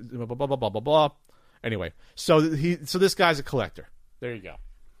PlayStation is blah, blah, blah, blah, blah, blah. Anyway, so this guy's a collector. There you go.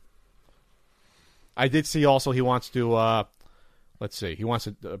 I did see also he wants to, he wants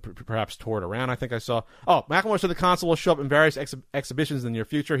to perhaps tour it around, I think I saw. Oh, McLemore said the console will show up in various exhibitions in the near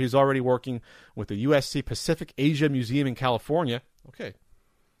future. He's already working with the USC Pacific Asia Museum in California. Okay.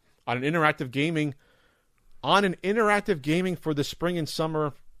 On an interactive gaming for the spring and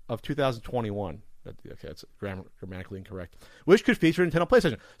summer of 2021. Okay, that's grammatically incorrect. Which could feature Nintendo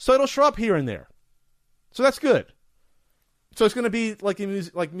PlayStation. So it'll show up here and there. So that's good. So it's going to be like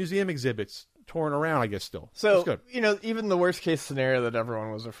museum exhibits touring around, I guess. Still, so good. Even the worst case scenario that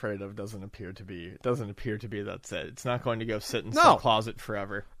everyone was afraid of doesn't appear to be that's it. It's not going to go sit in some closet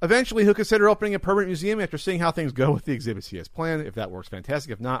forever. Eventually, he'll consider opening a permanent museum after seeing how things go with the exhibits he has planned. If that works,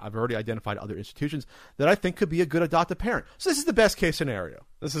 fantastic. If not, I've already identified other institutions that I think could be a good adoptive parent. So this is the best case scenario.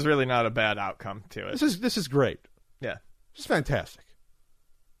 This is really not a bad outcome to it. This is great. Yeah, it's fantastic.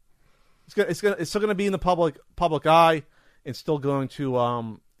 It's still going to be in the public eye. It's still going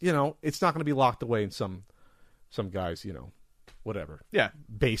to it's not going to be locked away in some guy's, whatever. Yeah.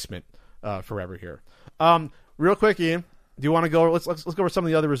 Basement forever here. Real quick, Ian, do you want to go? Let's go over some of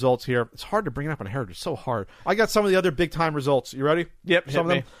the other results here. It's hard to bring it up on Heritage. It's so hard. I got some of the other big time results. You ready? Yep. Some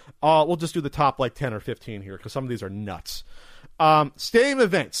of them. We'll just do the top 10 or 15 here because some of these are nuts. Stadium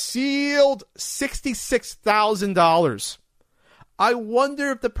event, sealed $66,000. I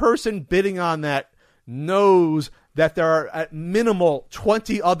wonder if the person bidding on that knows that there are at minimal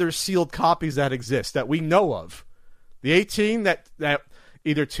 20 other sealed copies that exist that we know of. The 18 that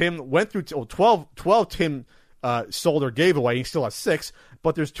either Tim went through, 12 Tim sold or gave away. He still has 6,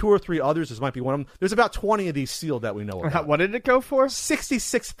 but there's 2 or 3 others. This might be one of them. There's about 20 of these sealed that we know of. What did it go for?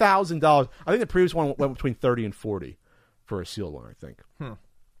 $66,000. I think the previous one went between 30 and 40 for a sealed one, I think.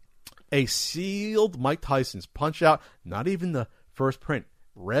 A sealed Mike Tyson's Punch-Out, not even the first print.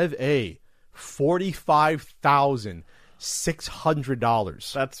 Rev A,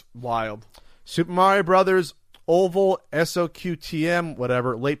 $45,600. That's wild. Super Mario Brothers Oval SOQTM,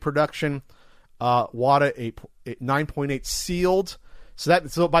 whatever, late production. WATA 9.8 sealed.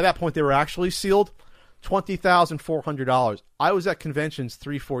 So by that point they were actually sealed. $20,400. I was at conventions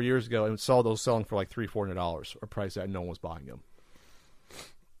 3-4 years ago and saw those selling for like $300-$400, a price that no one was buying them.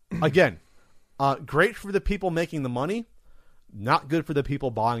 Again, great for the people making the money. Not good for the people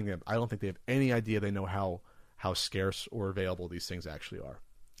buying them. I don't think they have any idea they know how scarce or available these things actually are.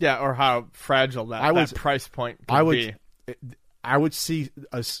 Yeah, or how fragile that price point could be. I would see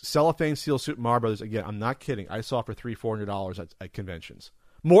a cellophane seal Super Mario Brothers. Again, I'm not kidding. I saw for $300-$400 at conventions.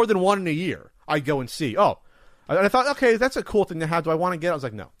 More than one in a year. I'd go and see. Oh, and I thought, okay, that's a cool thing to have. Do I want to get it? I was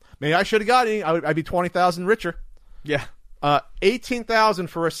like, no. Maybe I should have got it. I'd be $20,000 richer. Yeah. $18,000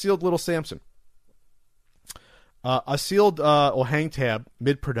 for a sealed Little Samson. A sealed hang tab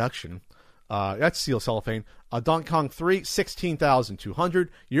mid-production. That's sealed cellophane. Donkey Kong 3, $16,200.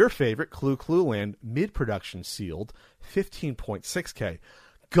 Your favorite, Clue Land, mid-production sealed, $15.6K.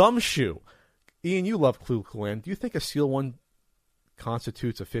 Gumshoe. Ian, you love Clue Land. Do you think a sealed one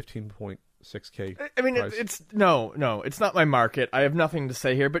constitutes a $15.6K I mean, price? it's not my market. I have nothing to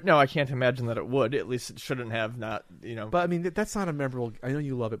say here, but no, I can't imagine that it would. At least it shouldn't have. Not, But I mean, that's not a memorable. I know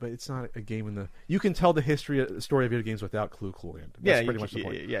you love it, but it's not a game in the. You can tell the story of video games without Clue Land. That's pretty much the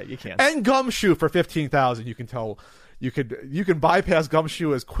point. Yeah, you can. And Gumshoe for $15,000. You can tell. You can bypass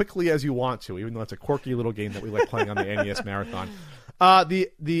Gumshoe as quickly as you want to, even though it's a quirky little game that we like playing on the NES Marathon. A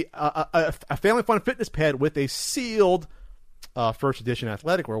Family Fun Fitness pad with a sealed. First edition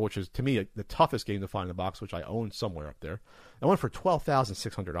Athletic World, which is to me the toughest game to find in the box, which I own somewhere up there. That went for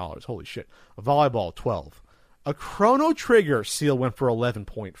 $12,600. Holy shit! A volleyball, $12,000. A Chrono Trigger seal went for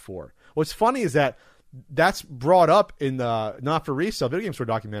 $11.4. What's funny is that's brought up in the Not for Resale Video Game Store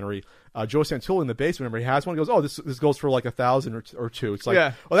documentary. Joe Santulli in the basement, remember, he has one. He goes, "Oh, this goes for like $1,000 or $2,000." It's like,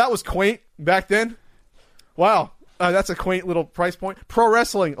 yeah. Well, that was quaint back then. Wow. That's a quaint little price point. Pro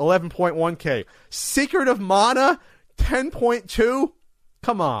Wrestling, $11.1K. Secret of Mana, $10.2.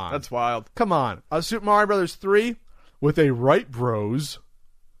 Come on. That's wild. Come on. Super Mario Brothers 3 with a right bros,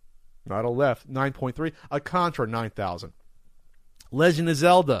 not a left, 9.3. A Contra, 9,000. Legend of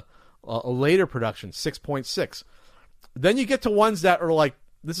Zelda, a later production, 6.6. Then you get to ones that are like,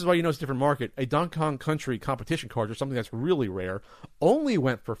 this is why you know it's a different market. A Donkey Kong Country competition card or something that's really rare only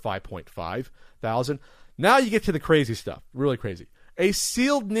went for 5.5 thousand. Now you get to the crazy stuff, really crazy. A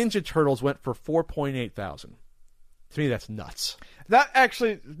sealed Ninja Turtles went for 4.8 thousand. To me, that's nuts. That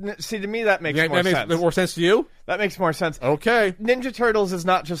actually, see, to me, that makes more sense. Makes more sense to you? That makes more sense. Okay. Ninja Turtles is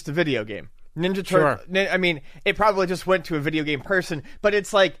not just a video game. Sure. I mean, it probably just went to a video game person, but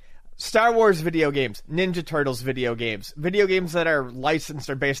it's like Star Wars video games, Ninja Turtles video games that are licensed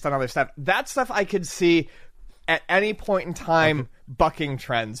or based on other stuff. That stuff I could see at any point in time bucking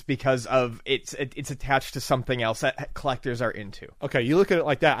trends because of it's attached to something else that collectors are into. Okay, you look at it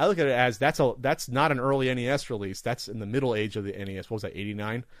like that. I look at it as that's not an early NES release. That's in the middle age of the NES. What was that,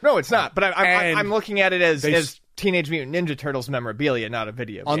 89? No, it's not. But I'm looking at it as Teenage Mutant Ninja Turtles memorabilia, not a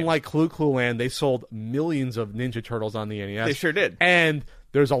video game. Unlike Clue Land, they sold millions of Ninja Turtles on the NES. They sure did. And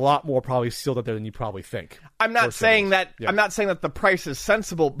there's a lot more probably sealed up there than you probably think. I'm not saying that. Yeah. I'm not saying that the price is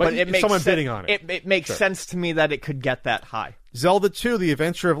sensible, but it makes someone bidding on it. It makes sense to me that it could get that high. Zelda 2: The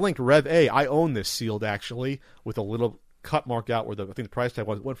Adventure of Link, Rev A. I own this sealed actually with a little cut mark out where I think the price tag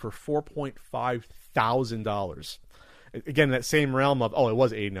went for $4.5 thousand. Again, that same realm of it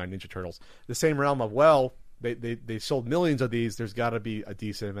was 89 Ninja Turtles. The same realm of they sold millions of these. There's got to be a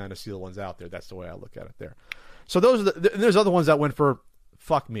decent amount of sealed ones out there. That's the way I look at it there. So those are there's other ones that went for.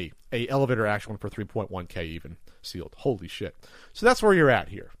 Fuck me. A elevator action one for 3.1K even sealed. Holy shit. So that's where you're at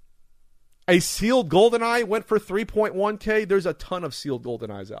here. A sealed GoldenEye went for 3.1K. There's a ton of sealed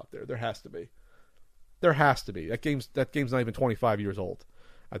GoldenEyes out there. There has to be. That game's not even 25 years old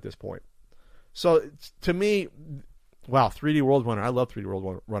at this point. So to me, wow, 3D World Runner. I love 3D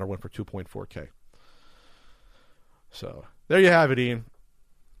World Runner went for 2.4K. So there you have it, Ian.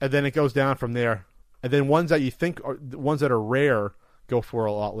 And then it goes down from there. And then ones that you think are the ones that are rare go for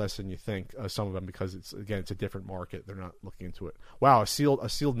a lot less than you think. Some of them, because it's a different market. They're not looking into it. Wow, a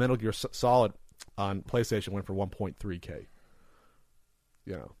sealed Metal Gear Solid on PlayStation went for $1.3K.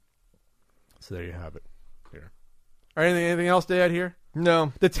 You know, so there you have it. Here, all right, anything else to add here?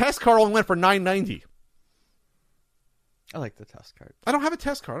 No. The test card only went for $9.90. I like the test card. I don't have a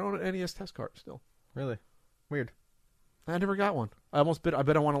test card. I don't have an NES test card still. Really? Weird. I never got one. I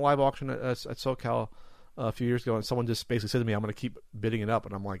bet I won a live auction at SoCal a few years ago, and someone just basically said to me, "I'm going to keep bidding it up,"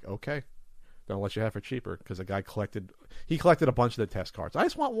 and I'm like, "Okay, don't let you have it for cheaper," because a guy collected a bunch of the test cards. I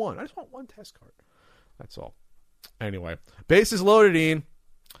just want one. I just want one test card. That's all. Anyway, Bases Loaded, Ian,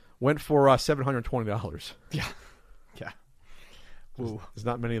 went for $720. Yeah. Ooh. There's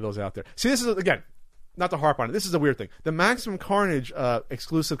not many of those out there. See, this is, again, not to harp on it. This is a weird thing. The Maximum Carnage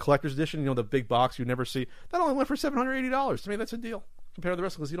exclusive collector's edition, you know, the big box you never see, that only went for $780. To me, that's a deal compared to the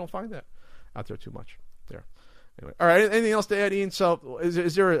rest, because you don't find that out there too much. There. Anyway, all right. Anything else to add, Ian? So,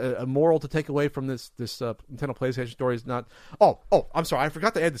 is there a moral to take away from this Nintendo PlayStation story? Is not. Oh, I'm sorry. I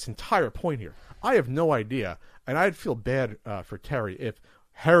forgot to add this entire point here. I have no idea, and I'd feel bad for Terry if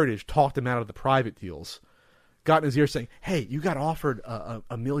Heritage talked him out of the private deals. Got in his ear saying, "Hey, you got offered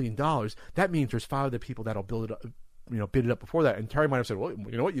 $1 million. That means there's 5 other people that'll build it up, bid it up before that." And Terry might have said, "Well,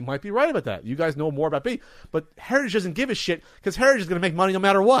 you know what? You might be right about that. You guys know more about me." But Heritage doesn't give a shit, because Heritage is going to make money no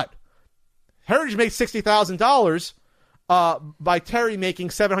matter what. Heritage makes $60,000 by Terry making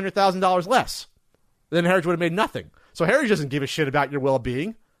 $700,000 less. Then Heritage would have made nothing. So Heritage doesn't give a shit about your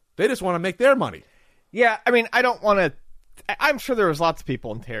well-being. They just want to make their money. Yeah, I mean, I don't want to. I'm sure there was lots of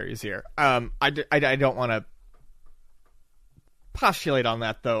people in Terry's ear. I don't want to postulate on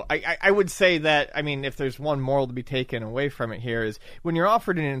that, though. I would say that, I mean, if there's one moral to be taken away from it here, is when you're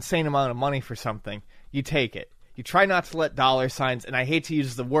offered an insane amount of money for something, you take it. You try not to let dollar signs, and I hate to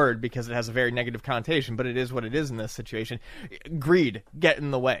use the word because it has a very negative connotation, but it is what it is in this situation, greed get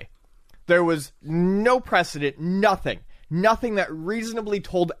in the way. There was no precedent, nothing that reasonably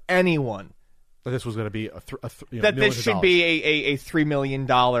told anyone that this was going to be that this should be a $3 million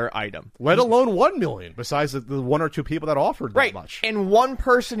item. Let alone $1 million, besides the 1 or 2 people that offered that much. And one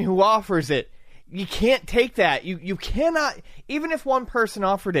person who offers it, you can't take that. You cannot, even if one person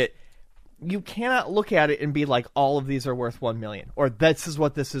offered it, you cannot look at it and be like, all of these are worth $1 million, or this is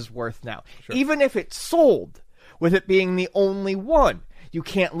what this is worth now. Sure. Even if it's sold, with it being the only one, you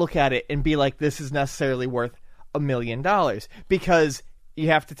can't look at it and be like, this is necessarily worth $1 million, because you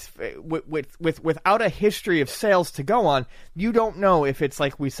have to, without a history of sales to go on, you don't know if it's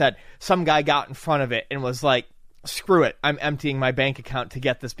like we said, some guy got in front of it and was like, screw it, I'm emptying my bank account to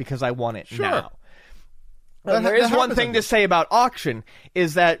get this because I want it now. There is one thing to say about auction,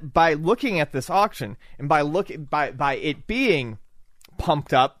 is that by looking at this auction and by it being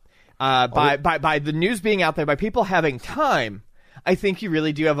pumped up, by the news being out there, by people having time, I think you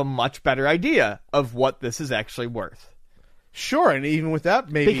really do have a much better idea of what this is actually worth. Sure, and even with that,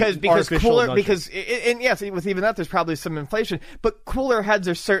 maybe because cooler yes, with even that, there's probably some inflation. But cooler heads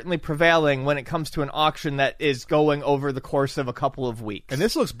are certainly prevailing when it comes to an auction that is going over the course of a couple of weeks. And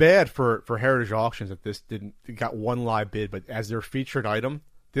this looks bad for Heritage Auctions that this got one live bid, but as their featured item,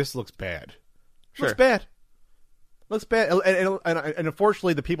 this looks bad. Sure. Looks bad, and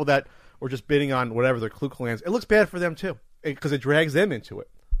unfortunately, the people that were just bidding on whatever their Clue lands, it looks bad for them too, because it drags them into it.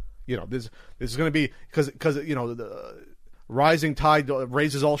 This is going to be because the rising tide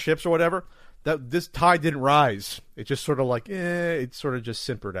raises all ships or whatever. That this tide didn't rise. It just sort of it sort of just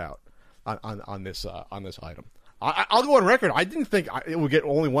simpered out on this item. I'll go on record. I didn't think it would get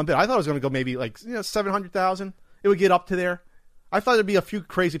only one bid. I thought it was going to go maybe 700,000. It would get up to there. I thought there'd be a few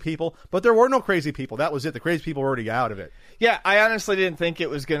crazy people, but there were no crazy people. That was it. The crazy people were already out of it. Yeah, I honestly didn't think it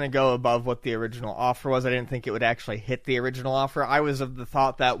was going to go above what the original offer was. I didn't think it would actually hit the original offer. I was of the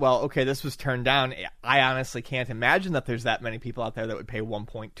thought that, well, okay, this was turned down. I honestly can't imagine that there's that many people out there that would pay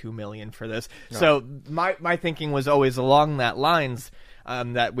 $1.2 million for this. No. So my thinking was always along that lines,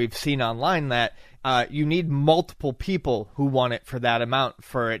 that we've seen online, that you need multiple people who want it for that amount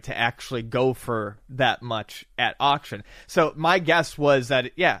for it to actually go for that much at auction. So my guess was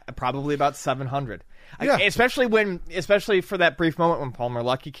that, probably about 700. Yeah. Especially for that brief moment when Palmer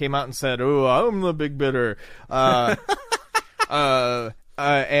Luckey came out and said, "Oh, I'm the big bidder." At that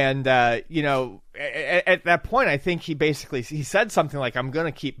point, I think he said something like, "I'm going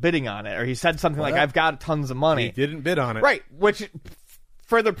to keep bidding on it," or he said something like, "I've got tons of money." He didn't bid on it, right? Which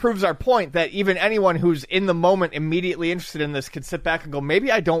further proves our point that even anyone who's in the moment immediately interested in this could sit back and go, maybe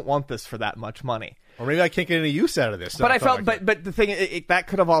I don't want this for that much money. Or maybe I can't get any use out of this. But I felt, but the thing, that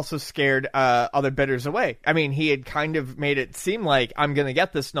could have also scared other bidders away. I mean, he had kind of made it seem like I'm going to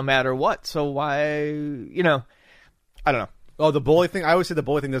get this no matter what. So why, I don't know. Oh, the bully thing. I always say the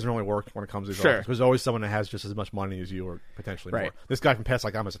bully thing doesn't really work when it comes to these sure. offers. There's always someone that has just as much money as you, or potentially more. This guy from Pets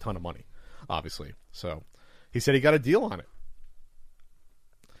Like I'm has a ton of money, obviously. So he said he got a deal on it.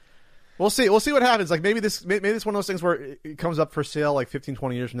 We'll see. We'll see what happens. Like maybe it's one of those things where it comes up for sale like 15,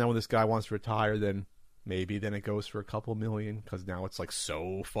 20 years from now when this guy wants to retire. Then it goes for a couple million because now it's like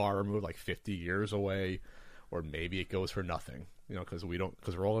so far removed, like 50 years away. Or maybe it goes for nothing, because we're all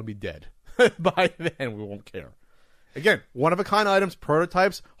going to be dead by then. We won't care. Again, one of a kind items,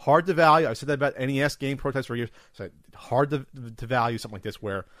 prototypes, hard to value. I said that about NES game prototypes for years. So hard to value something like this.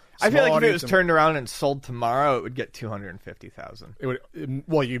 Where I feel like if it was turned around and sold tomorrow, it would get $250,000. It would.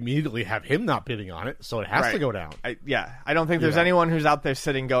 Well, you immediately have him not bidding on it, so it has to go down. I don't think there's anyone who's out there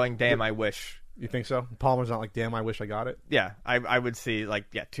sitting going, "Damn, I wish." You think so? Palmer's not like, "Damn, I wish I got it." Yeah, I would see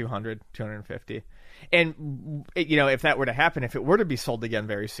 200, 250. And if that were to happen, if it were to be sold again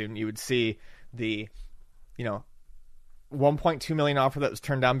very soon, you would see the, $1.2 million offer that was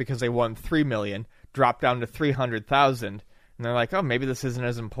turned down because they won $3 million drop down to $300,000, and they're like, oh, maybe this isn't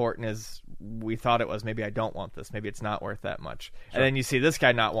as important as we thought it was. Maybe I don't want this. Maybe it's not worth that much. Sure. And then you see this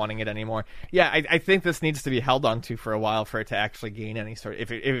guy not wanting it anymore. Yeah, I think this needs to be held onto for a while for it to actually gain any sort.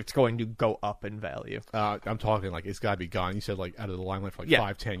 If it's going to go up in value. I'm talking like it's got to be gone. You said like out of the limelight for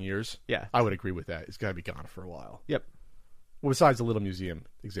 5-10 years. Yeah, I would agree with that. It's got to be gone for a while. Yep. Well, besides the little museum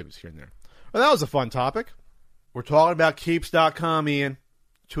exhibits here and there. Well, that was a fun topic. We're talking about Keeps.com, Ian.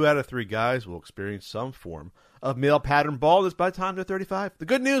 2 out of 3 guys will experience some form of male pattern baldness by the time they're 35. The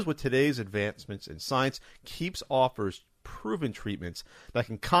good news with today's advancements in science, Keeps offers proven treatments that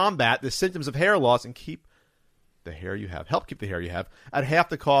can combat the symptoms of hair loss and help keep the hair you have at half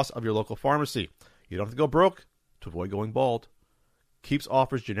the cost of your local pharmacy. You don't have to go broke to avoid going bald. Keeps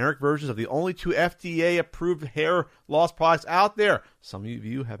offers generic versions of the only 2 FDA-approved hair loss products out there. Some of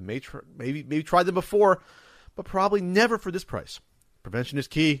you have maybe tried them before, but probably never for this price. Prevention is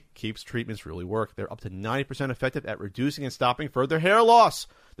key. Keeps treatments really work. They're up to 90% effective at reducing and stopping further hair loss.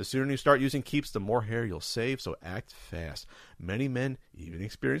 The sooner you start using Keeps, the more hair you'll save, so act fast. Many men even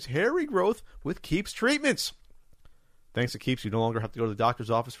experience hair regrowth with Keeps treatments. Thanks to Keeps, you no longer have to go to the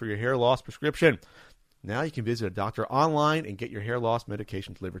doctor's office for your hair loss prescription. Now you can visit a doctor online and get your hair loss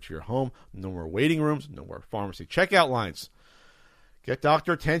medication delivered to your home. No more waiting rooms, no more pharmacy checkout lines. Get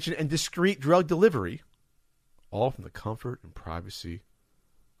doctor attention and discreet drug delivery, all from the comfort and privacy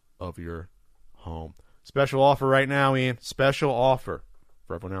of your home. Special offer right now, Ian. Special offer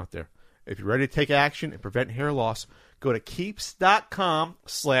for everyone out there. If you're ready to take action and prevent hair loss, go to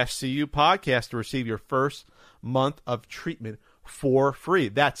keeps.com/CU podcast to receive your first month of treatment for free.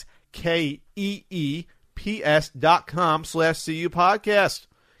 That's KEEPS.com/CU podcast.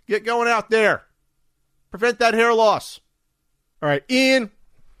 Get going out there. Prevent that hair loss. All right, Ian.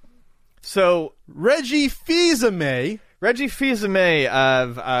 So Reggie Fils-Aimé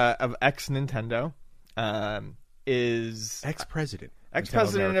of ex-Nintendo is ex-president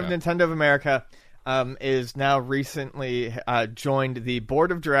of Nintendo of America, is now recently joined the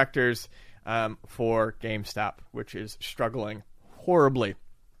board of directors for GameStop, which is struggling horribly,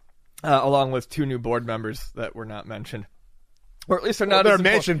 along with 2 new board members that were not mentioned. Or at least they're not. They're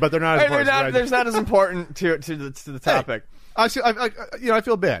mentioned, but they're not as important. They're not as important to the topic. Hey, I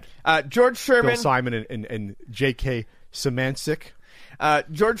feel bad. George Sherman, Bill Simon, and J.K. Szymanczyk.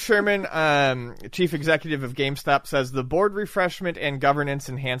 George Sherman, chief executive of GameStop, says the board refreshment and governance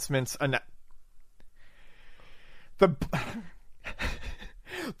enhancements.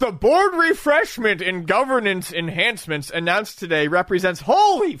 The board refreshment and governance enhancements announced today represents,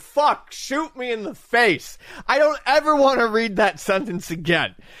 holy fuck, shoot me in the face. I don't ever want to read that sentence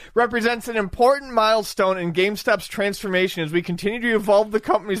again. Represents an important milestone in GameStop's transformation as we continue to evolve the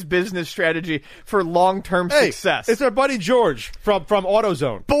company's business strategy for long-term success. It's our buddy George from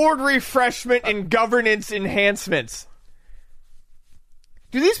AutoZone. Board refreshment and governance enhancements.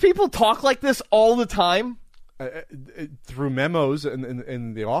 Do these people talk like this all the time? Through memos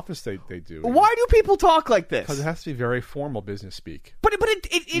in the office, they do. Why do people talk like this? Because it has to be very formal business speak. But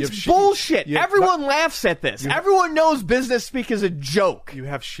it's bullshit. Everyone laughs at this. Everyone knows business speak is a joke. You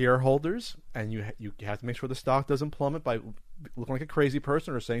have shareholders, and you have to make sure the stock doesn't plummet by looking like a crazy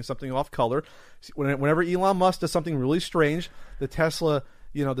person or saying something off color. Whenever Elon Musk does something really strange, the Tesla,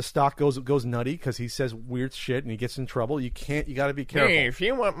 the stock goes nutty because he says weird shit and he gets in trouble. You got to be careful. Hey, if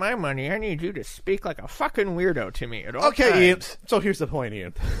you want my money, I need you to speak like a fucking weirdo to me at all times. Ian. So here's the point,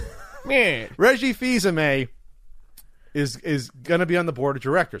 Ian. Man. Reggie Fils-Aimé is going to be on the board of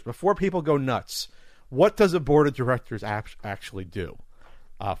directors. Before people go nuts, what does a board of directors actually do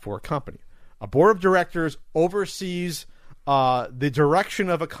for a company? A board of directors oversees the direction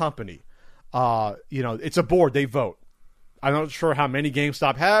of a company. It's a board. They vote. I'm not sure how many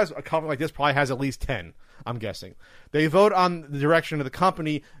GameStop has. A company like this probably has at least 10, I'm guessing. They vote on the direction of the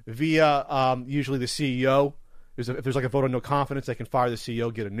company via usually the CEO. If there's like a vote of no confidence, they can fire the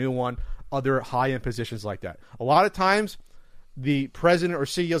CEO, get a new one, other high-end positions like that. A lot of times, the president or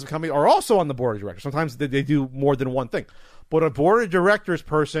CEOs of the company are also on the board of directors. Sometimes they do more than one thing. But a board of directors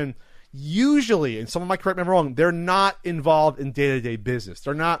person, usually, and someone might correct me if I'm wrong, they're not involved in day-to-day business.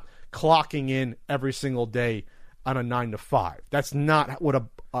 They're not clocking in every single day on a 9 to 5. That's not what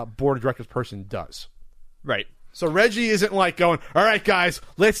a board of directors person does. Right. So Reggie isn't like going, all right, guys,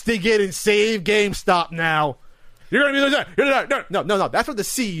 let's dig in and save GameStop now. You're going to be that. No. That's what the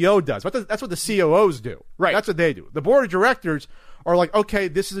CEO does. That's what the COOs do. Right. That's what they do. The board of directors are like, okay,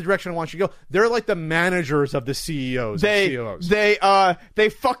 this is the direction I want you to go. They're like the managers of the CEOs and COOs. They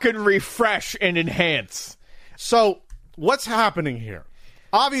fucking refresh and enhance. So what's happening here?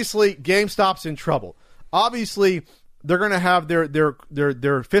 Obviously, GameStop's in trouble. Obviously, they're going to have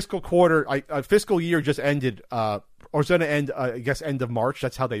their fiscal quarter, fiscal year just ended, or it's going to end, I guess, end of March.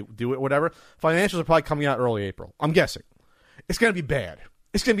 That's how they do it, whatever. Financials are probably coming out early April. I'm guessing. It's going to be bad.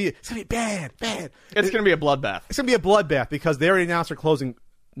 It's going to be bad. It's going to be a bloodbath. It's going to be a bloodbath because they already announced they're closing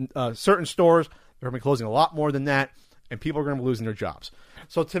certain stores. They're going to be closing a lot more than that, and people are going to be losing their jobs.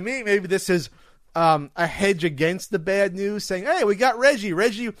 So to me, maybe this is a hedge against the bad news, saying, hey, we got Reggie.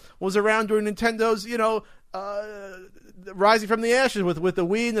 Reggie was around during Nintendo's, rising from the ashes with the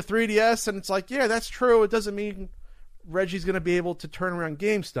Wii and the 3DS, and it's like, yeah, that's true. It doesn't mean Reggie's going to be able to turn around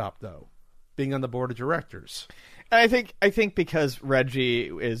GameStop, though, being on the board of directors. And I think because Reggie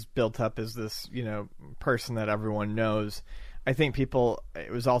is built up as this, person that everyone knows, I think people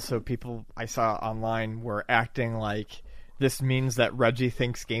I saw online were acting like this means that Reggie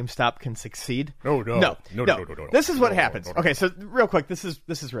thinks GameStop can succeed. No. This is what happens. Okay, so real quick, this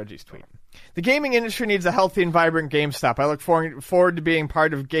is Reggie's tweet. The gaming industry needs a healthy and vibrant GameStop. I look forward to being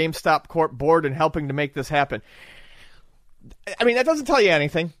part of GameStop Corp board and helping to make this happen. I mean, that doesn't tell you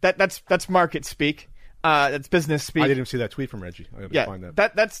anything. That's market speak. That's business speak. I didn't see that tweet from Reggie. I have to find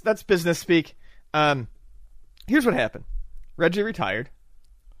that. That's business speak. Here's what happened. Reggie retired.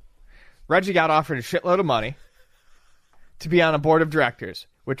 Reggie got offered a shitload of money to be on a board of directors,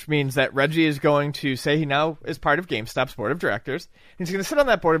 which means that Reggie is going to say he now is part of GameStop's board of directors. He's going to sit on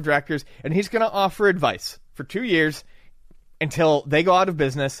that board of directors, and he's going to offer advice for 2 years until they go out of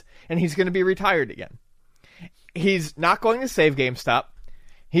business, and he's going to be retired again. He's not going to save GameStop.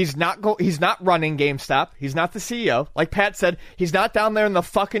 He's not running GameStop. He's not the CEO. Like Pat said, he's not down there in the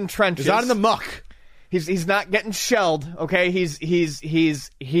fucking trenches. He's not in the muck. He's not getting shelled. Okay,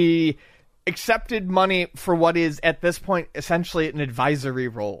 he accepted money for what is at this point essentially an advisory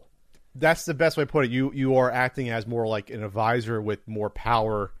role. That's the best way to put it. You are acting as more like an advisor with more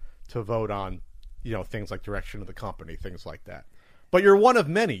power to vote on, things like direction of the company, things like that. But you're one of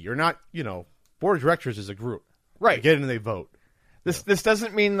many. You're not, board of directors is a group. Right. They get in and they vote. This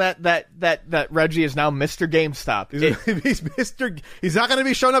doesn't mean that Reggie is now Mr. GameStop. He's not going to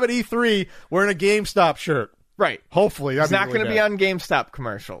be showing up at E3 wearing a GameStop shirt. Right. Hopefully. He's not going to be on GameStop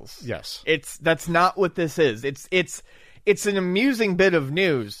commercials. Yes. That's not what this is. It's an amusing bit of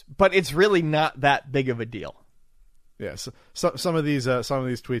news, but it's really not that big of a deal. Yes. So, some of these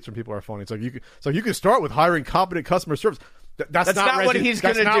tweets from people are funny. It's like you can start with hiring competent customer service. That's not Reggie, what he's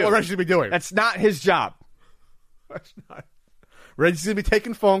going to do. That's not what Reggie's going to be doing. That's not his job. That's not. Reggie's going to be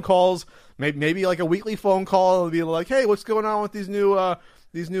taking phone calls, maybe like a weekly phone call, and be like, "Hey, what's going on with these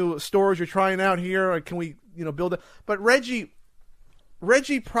new stores you're trying out here? Can we, build it?" But Reggie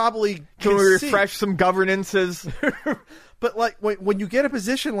probably can we refresh some governances? But like when you get a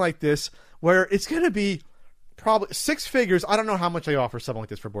position like this, where it's going to be probably 6 figures, I don't know how much they offer something like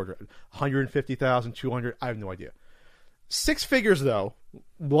this for board, 150,000, 200, I have no idea. 6 figures though,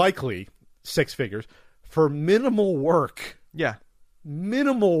 likely 6 figures for minimal work. Yeah.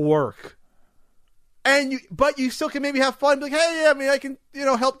 Minimal work. But you still can maybe have fun. Be like, hey, I can,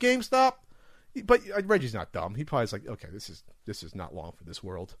 help GameStop. But Reggie's not dumb. He probably is like, okay, this is not long for this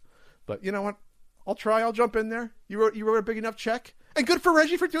world. But you know what? I'll try. I'll jump in there. You wrote a big enough check. And good for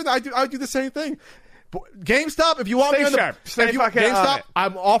Reggie for doing that. I would do the same thing. GameStop, if you want me on GameStop,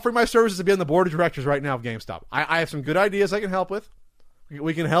 I'm offering my services to be on the board of directors right now of GameStop. I have some good ideas I can help with.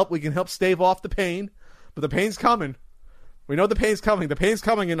 We can help stave off the pain. But the pain's coming. We know the pain's coming. The pain's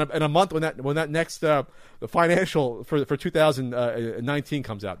coming in a month when that next the financial for 2019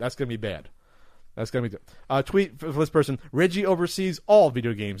 comes out. That's going to be bad. That's going to be tweet for this person. Reggie oversees all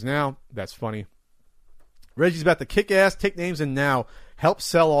video games now. That's funny. Reggie's about to kick ass, take names, and now help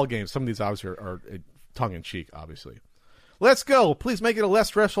sell all games. Some of these obviously are tongue-in-cheek, obviously. Let's go. Please make it a less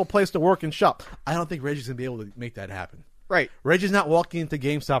stressful place to work and shop. I don't think Reggie's going to be able to make that happen. Right. Reggie's not walking into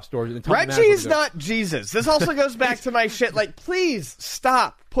GameStop stores. And Reggie's not Jesus. This also goes back to my shit. Like, please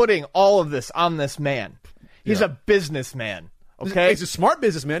stop putting all of this on this man. He's a businessman. Okay, he's a smart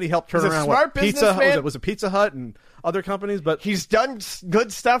businessman. He helped turn around Pizza. Was it Pizza Hut and other companies? But he's done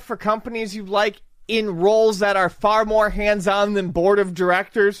good stuff for companies you like in roles that are far more hands-on than board of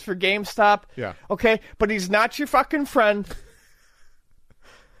directors for GameStop. Yeah. Okay, but he's not your fucking friend.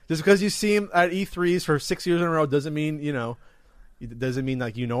 Just because you see him at E3s for 6 years in a row doesn't mean, it doesn't mean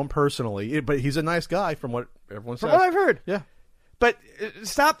like you know him personally. But he's a nice guy from what everyone says. From what I've heard. Yeah. But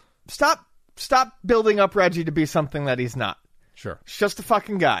stop building up Reggie to be something that he's not. Sure. He's just a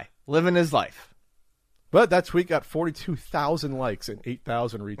fucking guy living his life. But that tweet got 42,000 likes and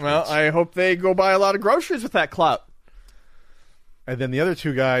 8,000 retweets. Well, I hope they go buy a lot of groceries with that clout. And then the other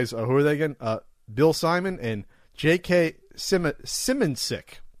two guys, who are they again? Bill Simon and J.K. Simonsick.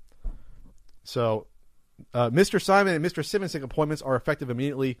 So, Mr. Simon and Mr. Simonsick appointments are effective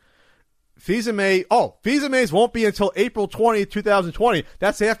immediately. Fees and Mays won't be until April 20th, 2020.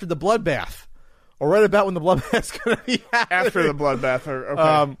 That's after the bloodbath. Or right about when the bloodbath's going to be happening. After the bloodbath.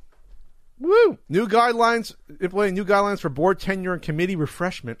 Okay. Woo! Implementing new guidelines for board tenure and committee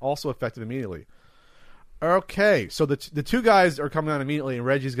refreshment, also effective immediately. Okay, so the two guys are coming on immediately, and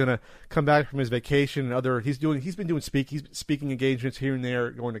Reggie's going to come back from his vacation and he's been doing speaking engagements here and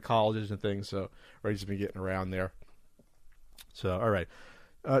there, going to colleges and things. So Reggie's been getting around there. So all right,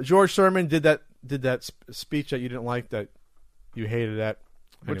 George Sherman did that speech that you didn't like, that you hated. That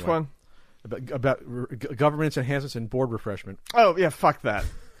Which one? About governance enhancements and board refreshment. Oh yeah, fuck that.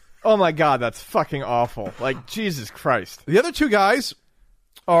 Oh my god, that's fucking awful. Like, Jesus Christ. The other two guys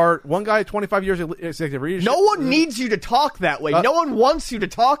are one guy 25 years executive leadership. No one needs you to talk that way. No one wants you to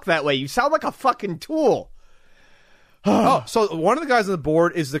talk that way. You sound like a fucking tool. So one of the guys on the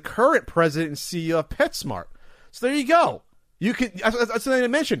board is the current president and CEO of PetSmart. So there you go. That's something I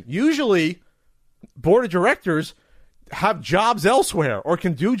mentioned. Usually, board of directors have jobs elsewhere or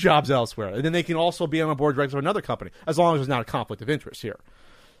can do jobs elsewhere, and then they can also be on a board of directors of another company, as long as there's not a conflict of interest here.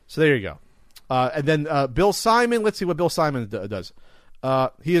 So there you go. And then Bill Simon. Let's see what Bill Simon does.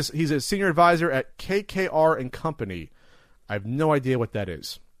 He's a senior advisor at KKR and Company. I have no idea what that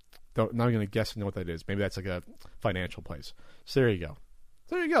is. Not going to guess and know what that is. Maybe that's like a financial place. So there you go.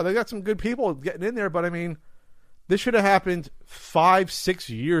 They got some good people getting in there, but I mean, this should have happened 5-6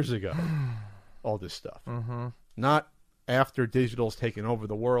 years ago. All this stuff, not after digital's taken over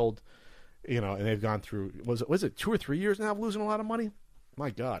the world, and they've gone through. Was it 2 or 3 years now of losing a lot of money? My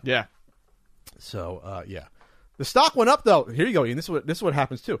God. Yeah. So yeah. The stock went up, though. Here you go, Ian. This is what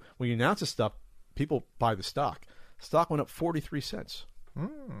happens, too. When you announce this stuff, people buy the stock. Stock went up 43 cents.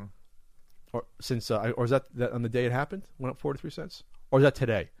 Or is that on the day it happened? Went up 43 cents? Or is that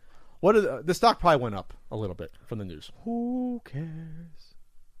today? The stock probably went up a little bit from the news. Who cares?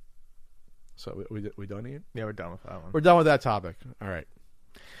 So we done, Ian? Yeah, we're done with that one. We're done with that topic. All right.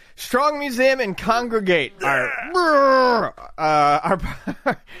 Strong Museum and Congregate are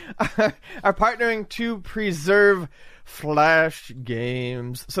partnering to preserve Flash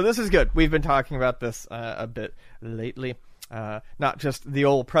games. So this is good. We've been talking about this a bit lately. Not just the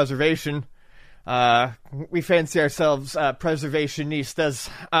old preservation. We fancy ourselves preservationistas.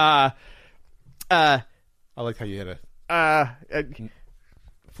 I like how you hit it.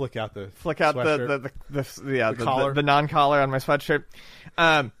 Flick out the collar, the non-collar on my sweatshirt.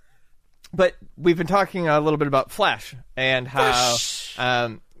 But we've been talking a little bit about Flash and how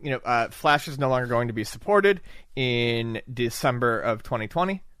Flash is no longer going to be supported in December of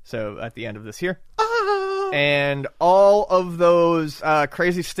 2020, so at the end of this year. And all of those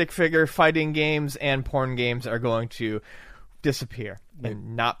crazy stick figure fighting games and porn games are going to disappear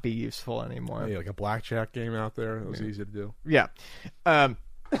and not be useful anymore. Yeah, like a blackjack game out there. It was easy to do. Yeah.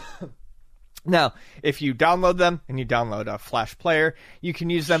 Now, if you download them and you download a Flash player, you can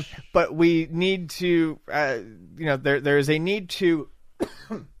use them. But we need to, there is a need to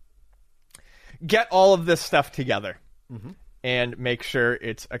get all of this stuff together and make sure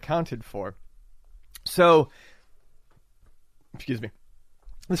it's accounted for. So, excuse me.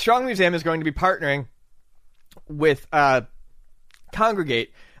 The Strong Museum is going to be partnering with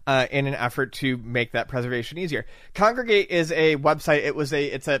Congregate in an effort to make that preservation easier. Congregate is a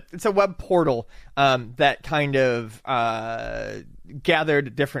website. It's a web portal that kind of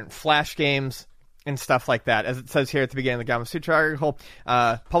gathered different Flash games and stuff like that. As it says here at the beginning of the Gama Sutra article,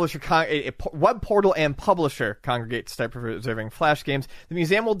 publisher a web portal and publisher congregate to start preserving Flash games. The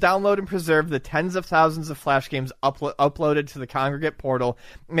museum will download and preserve the tens of thousands of Flash games uploaded to the congregate portal,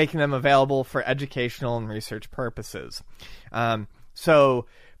 making them available for educational and research purposes. So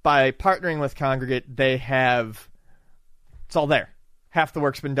by partnering with Congregate, it's all there. Half the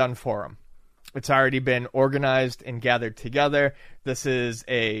work's been done for them. It's already been organized and gathered together. This is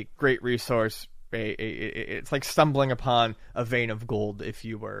a great resource. It's like stumbling upon a vein of gold if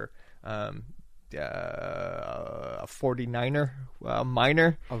you were a 49er, a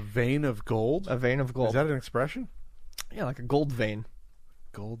miner. A vein of gold? A vein of gold. Is that an expression? Yeah, like a gold vein.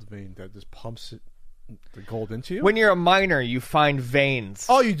 Gold vein that just pumps the gold into you? When you're a miner, you find veins.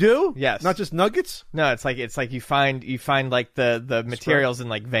 Oh, you do? Yes. Not just nuggets? No, it's like you find like the materials in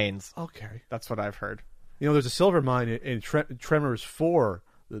like veins. Okay. That's what I've heard. You know, there's a silver mine in Tremors 4.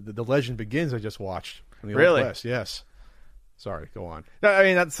 The Legend Begins I just watched. In the really? Old West. Yes. Sorry, go on. No, I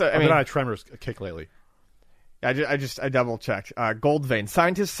mean, that's... I've been on a Tremors kick lately. I double-checked. Gold veins.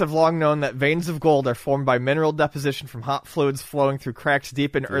 Scientists have long known that veins of gold are formed by mineral deposition from hot fluids flowing through cracks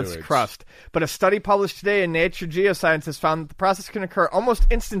deep in Earth's crust. But a study published today in Nature Geoscience has found that the process can occur almost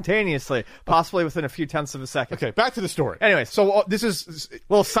instantaneously, possibly within a few tenths of a second. Okay, back to the story. Anyways. So this is...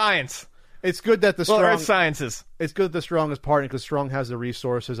 Well, science. It's good that the Strong... Earth Sciences. It's good that the Strong is partnering because Strong has the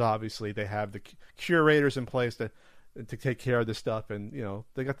resources, obviously. They have the curators in place to take care of this stuff, and, you know,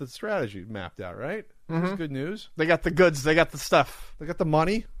 they got the strategy mapped out, right? Mm-hmm. That's good news. They got the goods. They got the stuff. They got the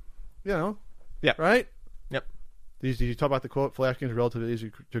money, you know. Yeah. Right? Yep. Did you talk about the quote, Flash games are relatively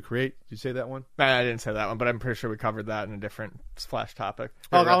easy to create? Did you say that one? I didn't say that one, but I'm pretty sure we covered that in a different Flash topic.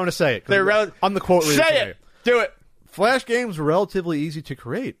 I want to say it. I'm the quote reader. Say it! Do it! Flash games were relatively easy to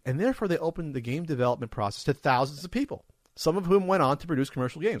create, and therefore they opened the game development process to thousands of people, some of whom went on to produce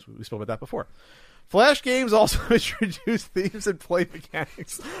commercial games. We spoke about that before. Flash games also introduced themes and play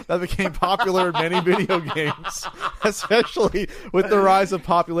mechanics that became popular in many video games, especially with the rise of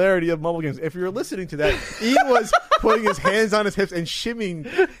popularity of mobile games. If you're listening to that, Ian was putting his hands on his hips and shimming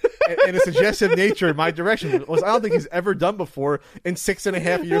in a suggestive nature in my direction. I don't think he's ever done before in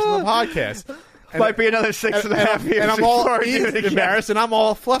 6.5 years of the podcast. Might be another 6.5 years. And I'm all embarrassed, and I'm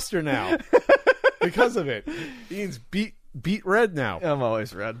all flustered now because of it. Ian's beat red now. I'm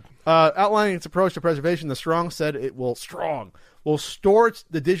always red. Outlining its approach to preservation, the Strong said it will store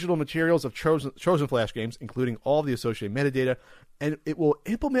the digital materials of chosen Flash games, including all the associated metadata, and it will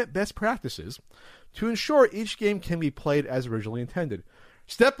implement best practices to ensure each game can be played as originally intended.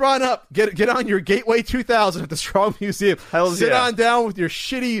 Step right up. Get on your Gateway 2000 at the Strong Museum. Sit on down with your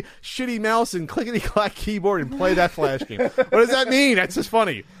shitty mouse and clickety-clack keyboard and play that Flash game. What does that mean? That's just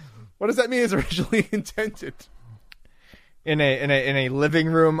funny. What does that mean as originally intended? In a living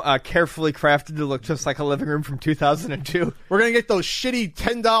room, carefully crafted to look just like a living room from 2002. We're gonna get those shitty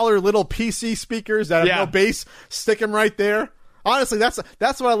 $10 little PC speakers that have no bass. Stick them right there. Honestly, that's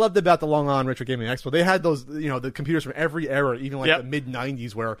what I loved about the Long Island Retro Gaming Expo. They had those, you know, the computers from every era, even like the mid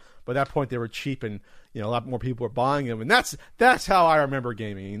 '90s, where by that point they were cheap and, you know, a lot more people were buying them. And that's how I remember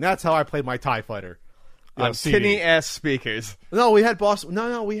gaming. That's how I played my TIE Fighter on tinny ass speakers. No, we had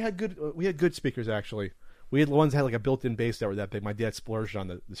we had good speakers actually. We had the ones that had like a built-in bass that were that big. My dad splurged on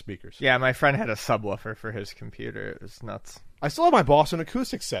the speakers. Yeah, my friend had a subwoofer for his computer. It was nuts. I still have my Boston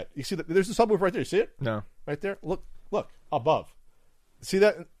acoustic set. You see, there's a subwoofer right there. You see it? No. Right there. Look above. See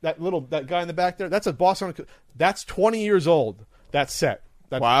that guy in the back there? That's a Boston. That's 20 years old. That set.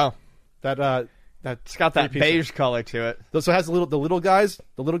 Wow. It's got that beige color to it. So it has the little guys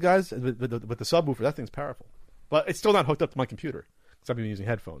with the subwoofer. That thing's powerful, but it's still not hooked up to my computer because I've been using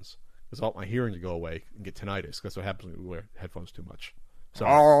headphones. Because I want my hearing to go away and get tinnitus. That's what happens when we wear headphones too much. So,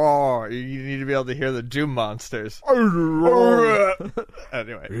 you need to be able to hear the Doom monsters.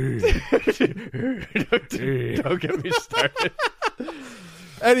 Anyway. Don't get me started.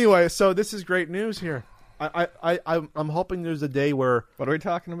 Anyway, so this is great news here. I'm hoping there's a day where... What are we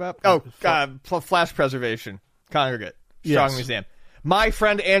talking about? Flash preservation. Congregate. Strong Museum. My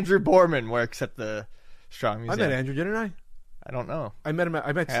friend Andrew Borman works at the Strong Museum. I met Andrew, didn't I? I don't know. I met him.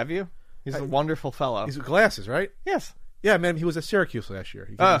 Have you? He's a wonderful fellow. He's with glasses, right? Yes. Yeah, I met him. He was at Syracuse last year.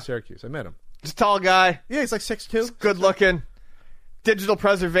 He came to Syracuse. I met him. He's a tall guy. Yeah, he's like 6'2". Good looking. Digital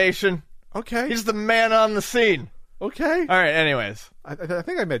preservation. Okay. He's the man on the scene. Okay. All right. Anyways, I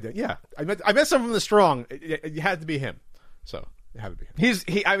think I met him. Yeah, I met someone from the Strong. It had to be him. So it had to be him.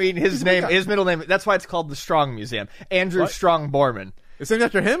 His middle name. That's why it's called the Strong Museum. Andrew Strong Borman. It's named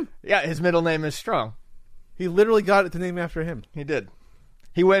after him. Yeah, his middle name is Strong. He literally got it to name after him. He did.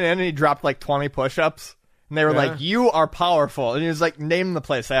 He went in and he dropped like 20 push-ups, and they were like, "You are powerful," and he was like, "Name the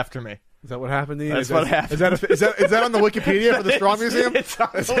place after me." Is that what happened? Ian? That's what happened. Is that on the Wikipedia for the Straw Museum? It's on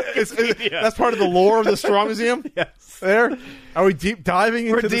Wikipedia. That's part of the lore of the Straw Museum? Yes. There? Are we deep diving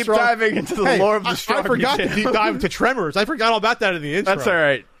into the Straw? We're deep diving into the lore of the Straw Museum. I forgot to deep dive into Tremors. I forgot all about that in the intro. That's all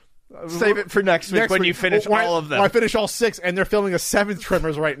right. Save it for next week when you finish all of them. When I finish all 6, and they're filming a 7th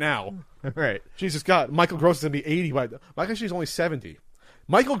Tremors right now. Right. Jesus God. Michael Gross is going to be 80. Michael She's only 70.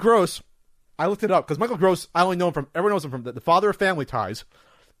 Michael Gross, I looked it up, because Michael Gross, I only know him from, everyone knows him from the father of Family Ties,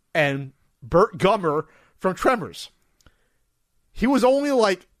 and Burt Gummer from Tremors. He was only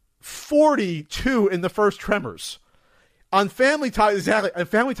like 42 in the first Tremors. On Family Ties, exactly. On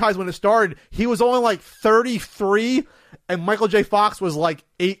Family Ties, when it started, he was only like 33, and Michael J. Fox was like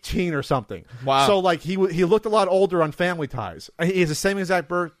 18 or something. Wow. So like he looked a lot older on Family Ties. He has the same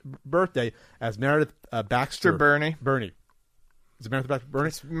exact birthday as Meredith Baxter Birney. Is it Meredith Baxter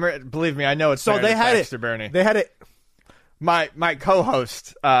Birney? Believe me, I know it's so Meredith they had Baxter it. Birney. They had it. My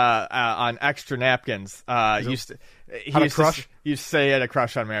co-host on Extra Napkins used to say he had a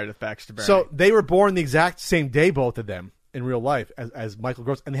crush on Meredith Baxter Birney. So they were born the exact same day, both of them, in real life as Michael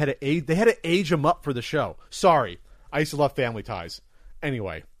Gross, and they had to age them up for the show. Sorry, I used to love Family Ties.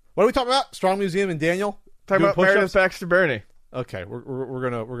 Anyway, what are we talking about? Strong Museum and Daniel talking about Meredith Baxter Birney. Okay, we're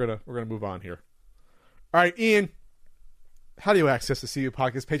gonna move on here. All right, Ian. How do you access the CU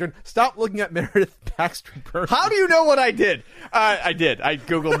Podcast Patreon? Stop looking at Meredith Baxter Birney. How do you know what I did? I did. I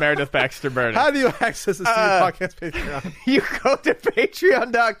Googled Meredith Baxter Birney. How do you access the CU Podcast Patreon? You go to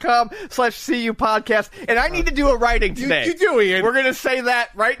patreon.com/CU Podcast, and I need to do a writing today. You do, Ian. We're going to say that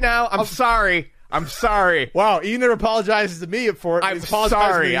right now. I'm sorry. Wow, Ian never apologizes to me for it. I'm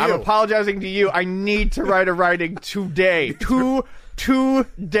sorry. I'm apologizing to you. I need to write a writing today.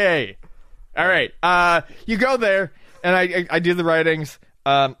 Today. All right. You go there. And I do the writings.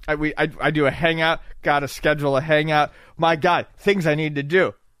 I do a hangout. Got to schedule a hangout. My God, things I need to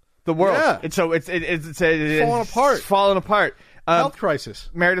do. The world. Yeah. It's falling apart. Health crisis.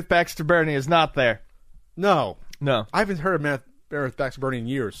 Meredith Baxter Birney is not there. No. I haven't heard of Meredith Baxter Birney in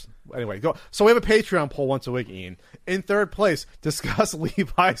years. Anyway, go. So we have a Patreon poll once a week, Ian. In third place, discuss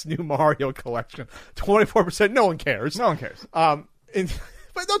Levi's new Mario collection. 24%. No one cares.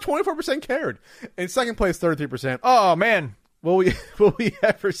 But no, 24% cared. In second place, 33%. Oh, man. Will we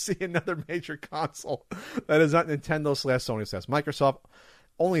ever see another major console that is not Nintendo/Sony / Microsoft?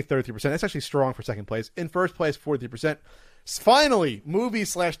 Only 33%. That's actually strong for second place. In first place, 43%. Finally,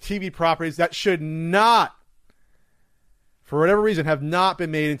 movie/TV properties that should not, for whatever reason, have not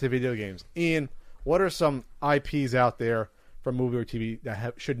been made into video games. Ian, what are some IPs out there from movie or TV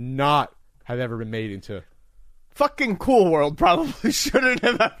that should not have ever been made into? Fucking Cool World probably shouldn't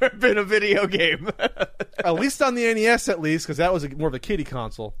have ever been a video game. At least on the NES, because that was more of a kiddie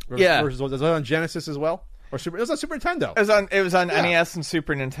console. Yeah. Was that on Genesis as well? It was on Super Nintendo. It was on NES and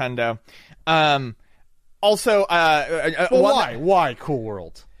Super Nintendo. Also, why Cool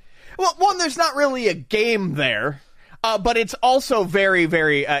World? Well, one, there's not really a game there, but it's also very,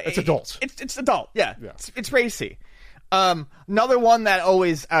 very. It's adult. It's adult. Yeah. It's racy. Another one that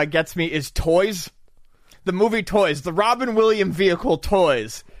always gets me is Toys. The movie Toys, the Robin Williams vehicle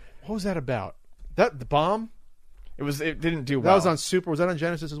Toys. What was that about? The bomb? It didn't do well. That was on Super. Was that on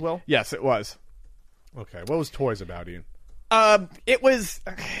Genesis as well? Yes, it was. Okay. What was Toys about, Ian? It was.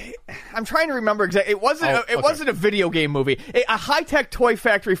 I'm trying to remember exactly. It wasn't a video game movie. A high-tech toy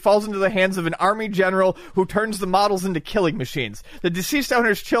factory falls into the hands of an army general who turns the models into killing machines. The deceased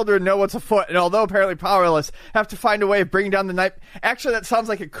owner's children know what's afoot, and although apparently powerless, have to find a way of bringing down the night. Actually, that sounds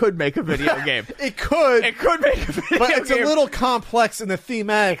like it could make a video game. It could make a video game, but it's a little complex in the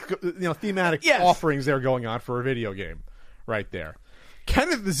thematic yes. offerings that are going on for a video game, right there.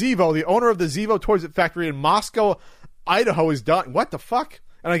 Kenneth Zevo, the owner of the Zevo Toys Factory in Moscow, Idaho, is done. What the fuck?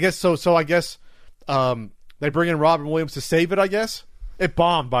 And I guess so. I guess they bring in Robin Williams to save it. I guess it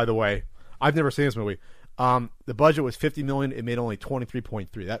bombed. By the way, I've never seen this movie. The budget was $50 million. It made only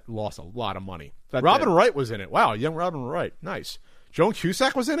 $23.3. That lost a lot of money. Robin Wright was in it. Wow, young Robin Wright. Nice. Joan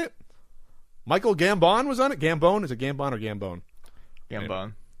Cusack was in it. Michael Gambon was on it. Gambone? Is it Gambon or Gambone? Gambone. Anyway.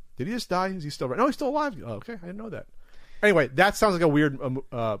 Did he just die? Is he still? No, he's still alive. Oh, okay, I didn't know that. Anyway, that sounds like a weird.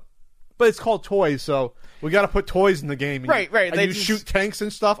 But it's called Toys, so we got to put toys in the game. Right. And you shoot tanks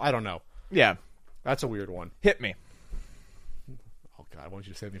and stuff. I don't know. Yeah, that's a weird one. Hit me. Oh God, I want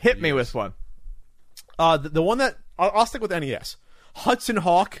you to save me. Hit me with one. The one that I'll stick with NES. Hudson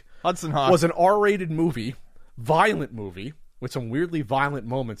Hawk. Was an R-rated movie, violent movie with some weirdly violent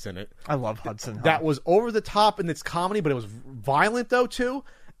moments in it. I love Hudson Hawk. That was over the top in its comedy, but it was violent though too.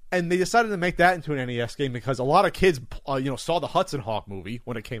 And they decided to make that into an NES game because a lot of kids, saw the Hudson Hawk movie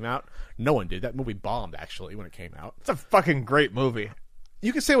when it came out. No one did. That movie bombed, actually, when it came out. It's a fucking great movie.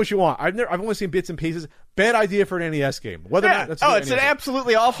 you can say what you want. I've only seen bits and pieces. Bad idea for an NES game. Whether or not that's it's an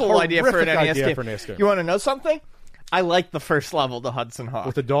absolutely awful idea for an NES game. You want to know something? I like the first level to Hudson Hawk.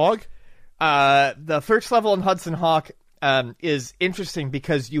 With the dog? The first level in Hudson Hawk is interesting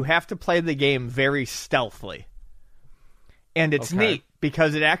because you have to play the game very stealthily. And it's neat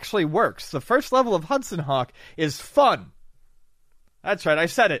because it actually works. The first level of Hudson Hawk is fun. That's right, I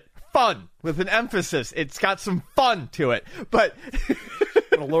said it. Fun, with an emphasis. It's got some fun to it. But I'm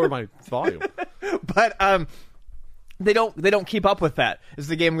going to lower my volume. But they don't keep up with that as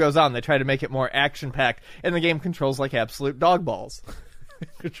the game goes on. They try to make it more action-packed, and the game controls like absolute dog balls.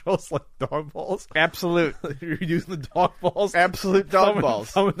 Controls like dog balls? Absolute. You're using the dog balls? Absolute dog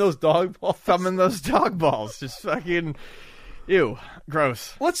balls. Thumbing those dog balls? Thumbing those dog balls. Just fucking... Ew.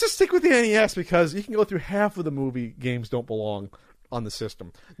 Gross. Let's just stick with the NES because you can go through half of the movie games don't belong on the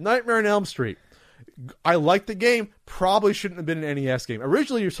system. Nightmare on Elm Street. I like the game. Probably shouldn't have been an NES game.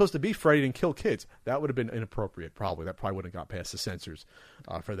 Originally, you're supposed to be Freddy and kill kids. That would have been inappropriate, probably. That probably wouldn't have got past the censors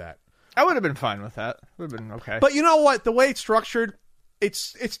for that. I would have been fine with that. Would have been okay. But you know what? The way it's structured,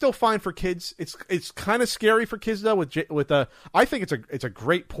 it's still fine for kids. It's kind of scary for kids though. I think it's a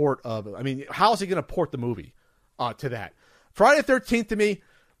great port of. I mean, how is he going to port the movie to that? Friday the 13th to me,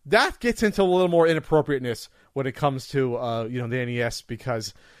 that gets into a little more inappropriateness when it comes to the NES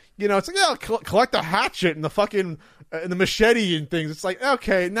because it's like collect the hatchet and the fucking and the machete and things. It's like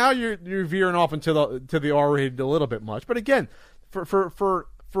okay, now you're veering off into the R-rated a little bit much. But again,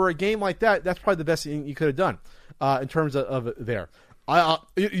 for a game like that, that's probably the best thing you could have done in terms of there.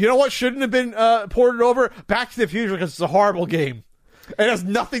 You know what shouldn't have been ported over? Back to the Future because it's a horrible game. It has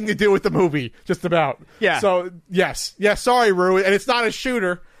nothing to do with the movie, just about. Yeah. So, yes. Yeah, sorry, Rue. And it's not a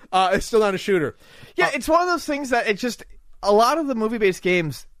shooter. It's still not a shooter. Yeah, it's one of those things that it just... A lot of the movie-based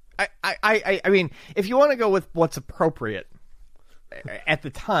games... I mean, if you want to go with what's appropriate at the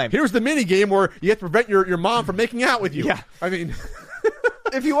time... Here's the mini-game where you have to prevent your mom from making out with you. Yeah. I mean...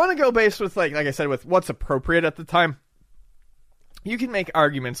 If you want to go based with, like I said, with what's appropriate at the time, you can make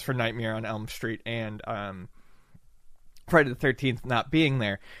arguments for Nightmare on Elm Street and... Friday the 13th not being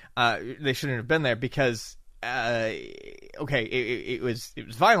there, they shouldn't have been there because, it was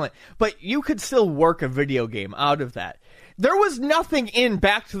violent, but you could still work a video game out of that. There was nothing in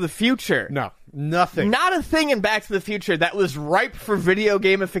Back to the Future. No, nothing. Not a thing in Back to the Future that was ripe for video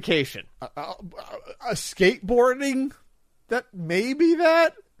gamification. Skateboarding, that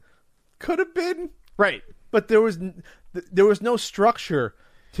could have been right, but there was no structure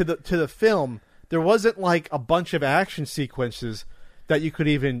to the film. There wasn't like a bunch of action sequences that you could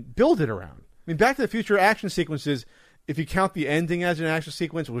even build it around. I mean, Back to the Future action sequences, if you count the ending as an action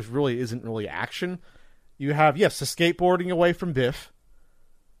sequence, which really isn't really action, you have, yes, the skateboarding away from Biff,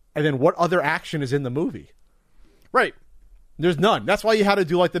 and then what other action is in the movie? Right. There's none. That's why you had to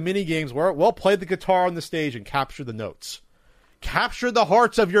do like the mini games where, play the guitar on the stage and capture the notes. Capture the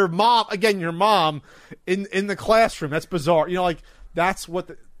hearts of your mom, again, your mom, in the classroom. That's bizarre. That's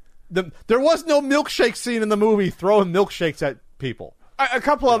what there was no milkshake scene in the movie throwing milkshakes at people. A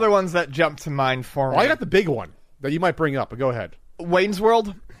couple other ones that jump to mind for me. I got the big one that you might bring up, but go ahead. Wayne's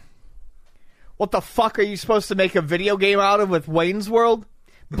World. What the fuck are you supposed to make a video game out of with Wayne's World?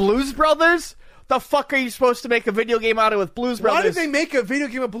 Blues Brothers? The fuck are you supposed to make a video game out of with Blues Brothers? Why did they make a video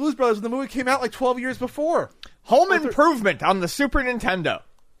game of Blues Brothers when the movie came out like 12 years before? Home Improvement on the Super Nintendo.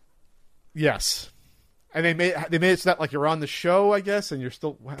 Yes. And they made it so that like you're on the show, I guess, and you're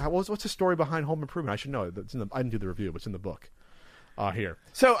still. What's the story behind Home Improvement? I should know. I didn't do the review, but it's in the book here.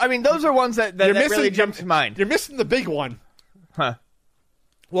 So I mean, those are ones that really jump to mind. You're missing the big one, huh?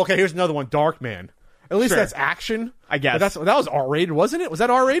 Well, okay, here's another one. Darkman. At least that's action, I guess. But that was R-rated, wasn't it? Was that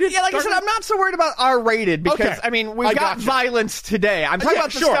R-rated? Yeah, like I said, I'm not so worried about R-rated because I mean we've got violence today. I'm talking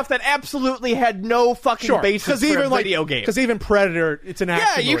about the stuff that absolutely had no fucking basis for a video game. Because even Predator, it's an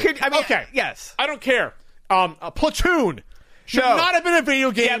action. Yeah, you could. I mean, yes, I don't care. Platoon should not have been a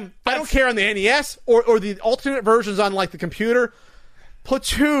video game. I don't care on the NES or the alternate versions on like the computer.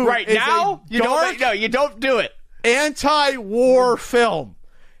 Platoon right is now you don't do it. Anti-war film.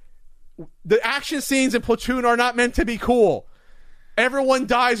 The action scenes in Platoon are not meant to be cool. Everyone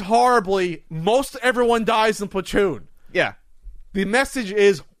dies horribly. Most everyone dies in Platoon. Yeah. The message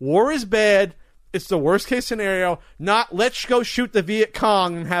is war is bad. It's the worst case scenario. Not let's go shoot the Viet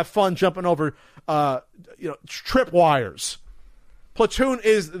Cong and have fun jumping over trip wires. Platoon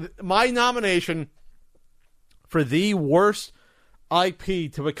is my nomination for the worst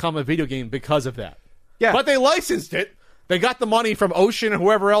IP to become a video game because of that. Yeah. But they licensed it. They got the money from Ocean and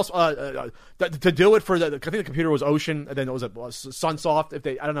whoever else to do it for I think the computer was Ocean, and then it was Sunsoft.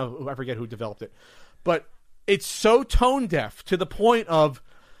 I don't know, I forget who developed it. But it's so tone deaf to the point of,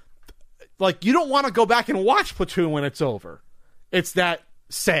 like, you don't want to go back and watch Platoon when it's over. It's that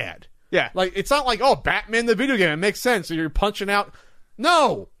sad. Yeah. Like, it's not like, oh, Batman the video game, it makes sense. So you're punching out.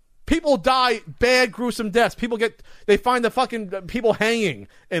 No. People die bad, gruesome deaths. They find the fucking people hanging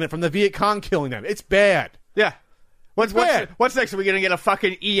in it from the Viet Cong killing them. It's bad. Yeah. What's next? Are we going to get a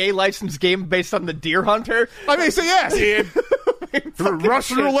fucking EA licensed game based on the Deer Hunter? I mean, so yes, Ian.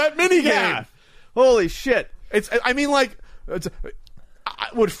 Russian roulette minigame. Yeah. Holy shit.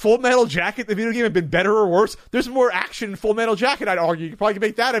 Would Full Metal Jacket, the video game, have been better or worse? There's more action in Full Metal Jacket, I'd argue. You probably could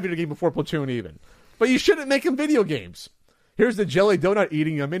make that a video game before Platoon even. But you shouldn't make them video games. Here's the jelly donut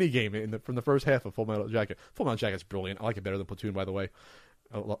eating a minigame from the first half of Full Metal Jacket. Full Metal Jacket's brilliant. I like it better than Platoon, by the way.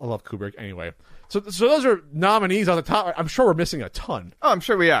 I love Kubrick. Anyway. So those are nominees on the top. I'm sure we're missing a ton. Oh, I'm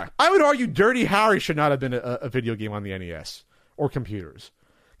sure we are. I would argue Dirty Harry should not have been a video game on the NES or computers.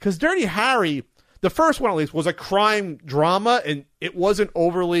 Because Dirty Harry, the first one at least, was a crime drama, and it wasn't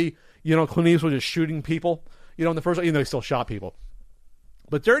overly, Clint Eastwood just shooting people. In the first one, even though he still shot people.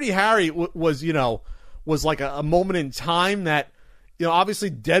 But Dirty Harry was like a moment in time that, obviously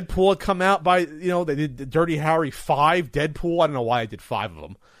Deadpool had come out by, they did the Dirty Harry 5 Deadpool. I don't know why I did 5 of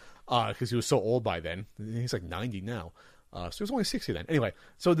them, because he was so old by then. He's like 90 now. So he was only 60 then. Anyway,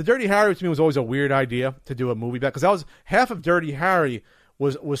 so the Dirty Harry to me was always a weird idea to do a movie back, because that was half of Dirty Harry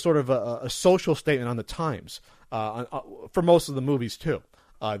was sort of a social statement on the times, for most of the movies too,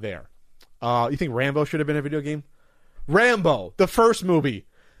 there. You think Rambo should have been a video game? Rambo, the first movie.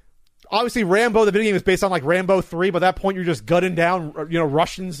 Obviously, Rambo, the video game, is based on like Rambo 3. By that point, you're just gutting down,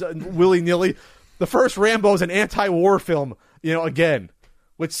 Russians willy-nilly. The first Rambo is an anti-war film, again,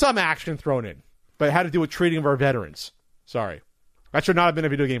 with some action thrown in. But it had to do with treating of our veterans. Sorry. That should not have been a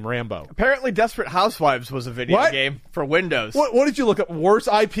video game, Rambo. Apparently, Desperate Housewives was a video game for Windows. What did you look up? Worst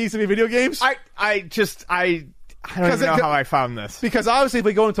IPs to be video games? I don't even know how I found this. Because obviously, if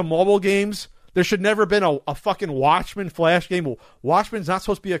we go into mobile games, there should never have been a fucking Watchmen Flash game. Well, Watchmen's not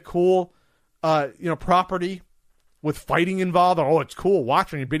supposed to be a cool, property with fighting involved. Oh, it's cool.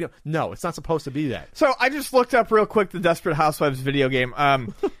 Watchmen video. No, it's not supposed to be that. So I just looked up real quick the Desperate Housewives video game.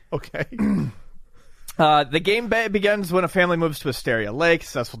 Okay. The game begins when a family moves to Asteria Lake,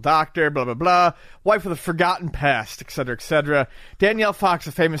 successful doctor, blah, blah, blah, wife with a forgotten past, etc., etc. Danielle Fox,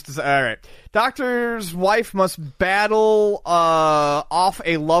 a famous all right. Doctor's wife must battle off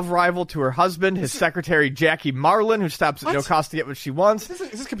a love rival to her husband, his secretary, Jackie Marlin, who stops at no cost to get what she wants. Is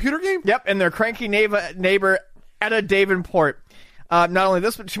this a computer game? Yep, and their cranky neighbor, Etta Davenport. Not only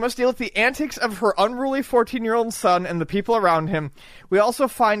this, but she must deal with the antics of her unruly 14-year-old son and the people around him. We also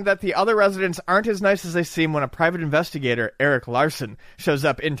find that the other residents aren't as nice as they seem when a private investigator, Eric Larson, shows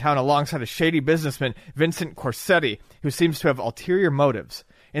up in town alongside a shady businessman, Vincent Corsetti, who seems to have ulterior motives.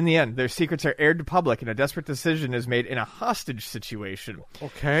 In the end, their secrets are aired to public, and a desperate decision is made in a hostage situation.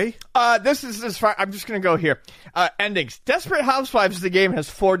 Okay. This is as far. I'm just going to go here. Endings. Desperate Housewives, the game, has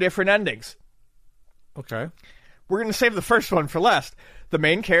 4 different endings. Okay. We're going to save the first one for last. The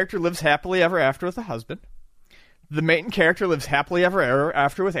main character lives happily ever after with a husband. The main character lives happily ever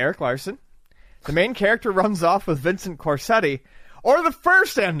after with Eric Larson. The main character runs off with Vincent Corsetti. Or the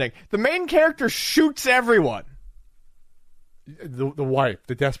first ending. The main character shoots everyone. The wife,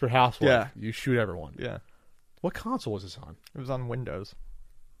 the Desperate Housewife. Yeah. You shoot everyone. Yeah. What console was this on? It was on Windows.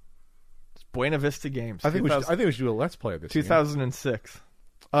 It's Buena Vista Games. I think we should do a Let's Play of this. 2006.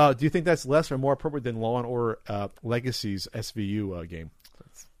 Do you think that's less or more appropriate than Law & Order Legacy's SVU game?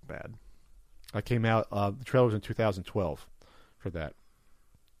 That's bad. That came out, the trailer was in 2012 for that.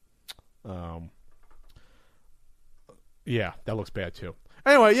 Yeah, that looks bad too.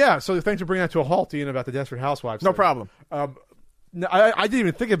 Anyway, yeah, so thanks for bringing that to a halt, Ian, about the Desperate Housewives. No problem. I didn't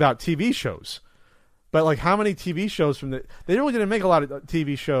even think about TV shows. But, like, how many TV shows they really didn't make a lot of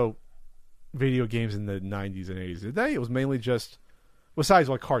TV show video games in the 90s and 80s, did they? It was mainly just... Besides,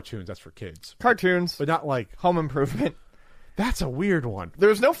 like, cartoons, that's for kids. Cartoons. But not, like... Home Improvement. That's a weird one. There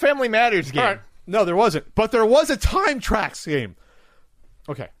was no Family Matters game. Right. No, there wasn't. But there was a Time Trax game.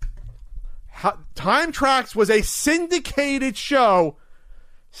 Okay. Time Trax was a syndicated show.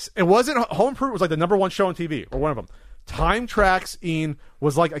 It wasn't... Home Improvement was, like, the #1 show on TV, or one of them. Time Trax, Ian,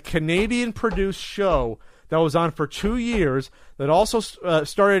 was, like, a Canadian-produced show that was on for 2 years that also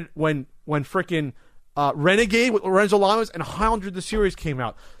started when frickin'... Renegade with Lorenzo Lamas and Highlander the series came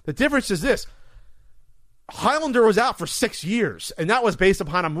out. The difference is this. Highlander was out for 6 years, and that was based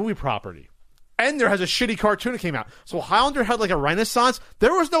upon a movie property. Ender has a shitty cartoon that came out. So Highlander had like a renaissance.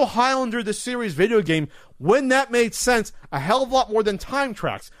 There was no Highlander the series video game when that made sense a hell of a lot more than Time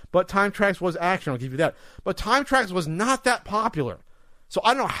Trax. But Time Trax was action, I'll give you that. But Time Trax was not that popular. So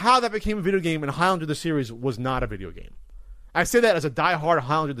I don't know how that became a video game and Highlander the series was not a video game. I say that as a diehard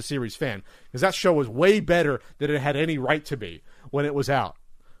Highlander the series fan because that show was way better than it had any right to be when it was out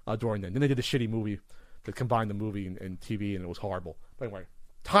during then. Then they did the shitty movie that combined the movie and TV, and it was horrible. But anyway,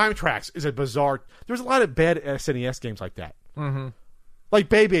 Time Tracks is a bizarre. There's a lot of bad SNES games like that. Mm-hmm. Like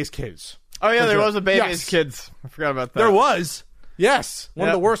Bebe's Kids. Oh, yeah, there was a Bebe's Kids. I forgot about that. There was. Yes. One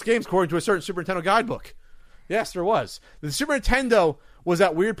of the worst games according to a certain Super Nintendo guidebook. Yes, there was. The Super Nintendo was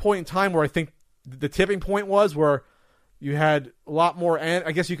that weird point in time where I think the tipping point was where you had a lot more, and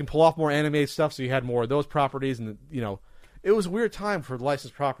I guess you can pull off more animated stuff, so you had more of those properties, and, it was a weird time for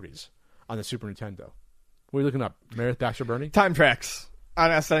licensed properties on the Super Nintendo. What are you looking up? Meredith Baxter Burney? Time Tracks on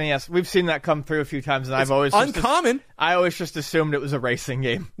SNES. We've seen that come through a few times, and I've always uncommon. I always just assumed it was a racing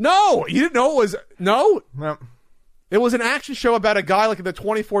game. No, you didn't know it was no. Nope. It was an action show about a guy like in the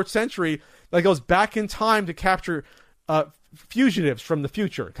 24th century that goes back in time to capture fugitives from the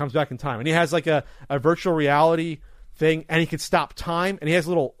future. It comes back in time, and he has like a virtual reality thing, and he can stop time, and he has a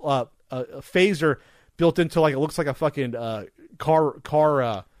little a phaser built into it looks like a fucking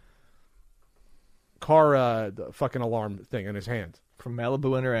car fucking alarm thing in his hand. From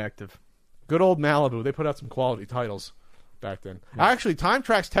Malibu Interactive. Good old Malibu. They put out some quality titles back then. Yeah. Actually, Time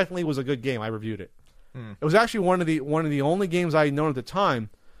Tracks technically was a good game. I reviewed it. It was actually one of the only games I had known at the time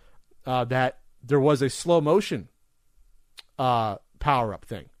that there was a slow motion power up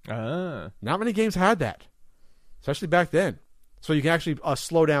thing. Not many games had that, especially back then. So you can actually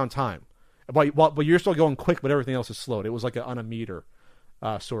slow down time, but you're still going quick, but everything else is slowed. It was like on a meter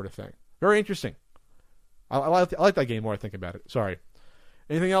sort of thing. Very interesting. I like that game more I think about it. Sorry.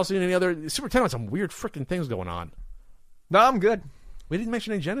 Anything else? Any other? Super Nintendo had some weird freaking things going on. No, I'm good. We didn't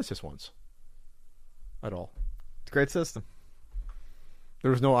mention any Genesis ones at all. It's a great system.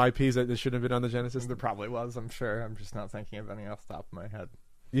 There was no IPs that shouldn't have been on the Genesis? There probably was, I'm sure. I'm just not thinking of any off the top of my head.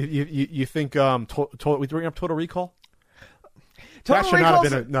 You think we bring up Total Recall? Total that should not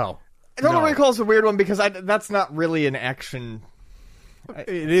have been no. Total Recall is a weird one because that's not really an action.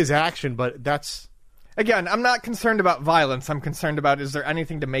 It is action, but that's... Again, I'm not concerned about violence. I'm concerned about is there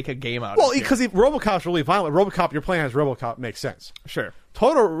anything to make a game out of. Well, because RoboCop's really violent. RoboCop, you're playing as RoboCop makes sense. Sure.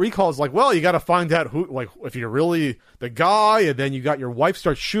 Total Recall is like, well, you got to find out who, like, if you're really the guy, and then you got your wife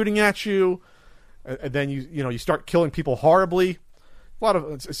starts shooting at you, and then you start killing people horribly. A lot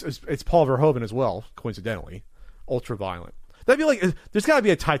of it's Paul Verhoeven as well, coincidentally, ultra violent. That'd be like there's got to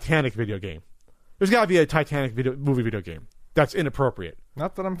be a Titanic video game. There's got to be a Titanic movie video game that's inappropriate.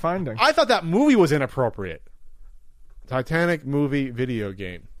 Not that I'm finding. I thought that movie was inappropriate. Titanic movie video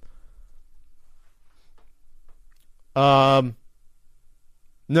game.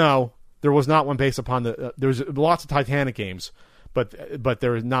 No, there was not one based upon the. There's lots of Titanic games, but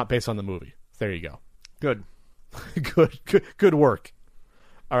they're not based on the movie. There you go. Good, good work.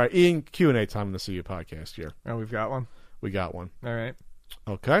 All right, Ian, Q&A time on the CU podcast here. Oh, we've got one. We got one. All right.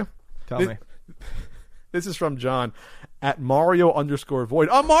 Okay. Tell me. This is from John at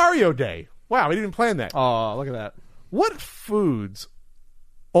Mario_Void. On Mario Day. Wow, we didn't even plan that. Oh, look at that. What foods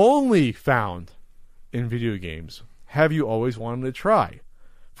only found in video games have you always wanted to try?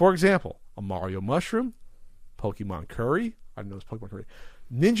 For example, a Mario mushroom, Pokemon curry. I know it's Pokemon curry.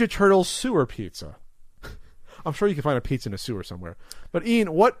 Ninja Turtles sewer pizza. I'm sure you can find a pizza in a sewer somewhere. But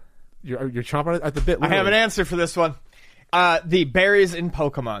Ian, what you're chomping at the bit. Literally. I have an answer for this one. The berries in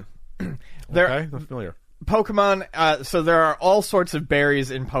Pokemon. Okay, not familiar. Pokemon, so there are all sorts of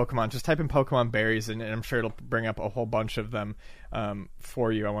berries in Pokemon. Just type in Pokemon berries, and I'm sure it'll bring up a whole bunch of them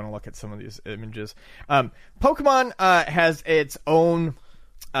for you. I want to look at some of these images. Pokemon has its own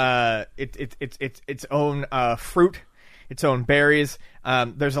its own fruit, its own berries.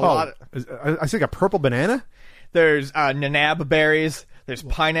 There's a lot. I think a purple banana. There's Nanab berries. There's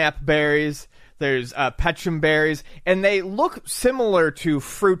pineapple berries. There's Petchum berries, and they look similar to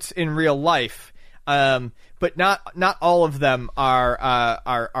fruits in real life. But not all of them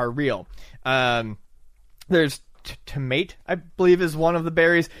are real. There's tomate, I believe, is one of the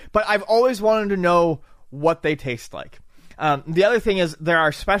berries. But I've always wanted to know what they taste like. The other thing is there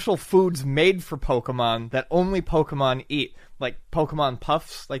are special foods made for Pokemon that only Pokemon eat, like Pokemon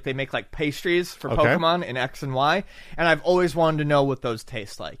Puffs. Like they make like pastries for Pokemon in X and Y, and I've always wanted to know what those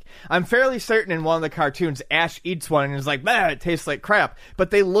taste like. I'm fairly certain in one of the cartoons, Ash eats one and is like, "Bah, it tastes like crap,"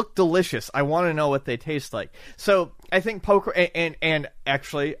 but they look delicious. I want to know what they taste like. So I think and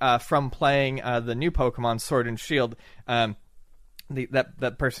actually from playing the new Pokemon Sword and Shield.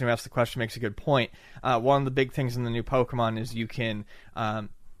 That person who asked the question makes a good point. One of the big things in the new Pokemon is you can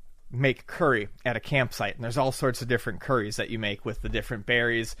make curry at a campsite, and there's all sorts of different curries that you make with the different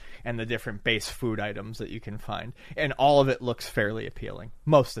berries and the different base food items that you can find, and all of it looks fairly appealing.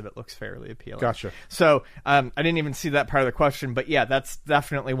 Most of it looks fairly appealing. Gotcha. So I didn't even see that part of the question, but yeah, that's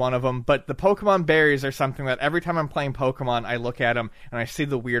definitely one of them. But the Pokemon berries are something that every time I'm playing Pokemon, I look at them and I see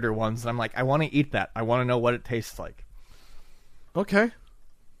the weirder ones, and I'm like, I want to eat that. I want to know what it tastes like. Okay.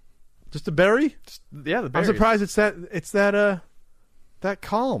 Just a berry? Yeah, the berries. I'm surprised it's that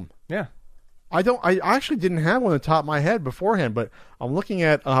calm. Yeah. I actually didn't have one on the top of my head beforehand, but I'm looking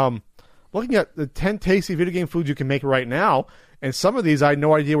at the 10 tasty video game foods you can make right now, and some of these I had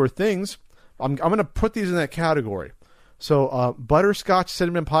no idea were things. I'm going to put these in that category. So butterscotch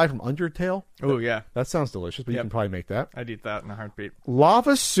cinnamon pie from Undertale. Oh yeah, that sounds delicious. But you can probably make that. I'd eat that in a heartbeat.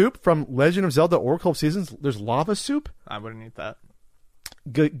 Lava soup from Legend of Zelda: Oracle of Seasons. There's lava soup. I wouldn't eat that.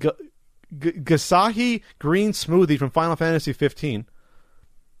 Gasahi green smoothie from Final Fantasy 15.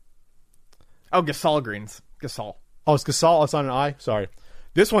 Oh, Gasol greens. Gasol. Oh, it's Gasol. It's on an I. Sorry.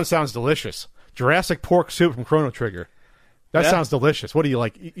 This one sounds delicious. Jurassic pork soup from Chrono Trigger. That sounds delicious. What do you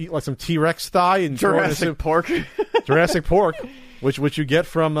like? Eat like some T-Rex thigh and Jurassic pork. Jurassic pork, which you get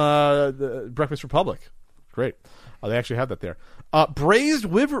from the Breakfast Republic. Great. They actually have that there. Braised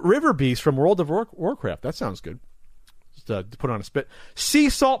river beast from World of Warcraft. That sounds good. Just to put on a spit. Sea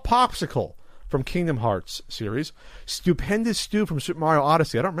salt popsicle from Kingdom Hearts series. Stupendous stew from Super Mario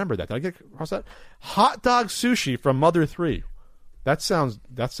Odyssey. I don't remember that. Did I get across that? Hot dog sushi from Mother 3. That sounds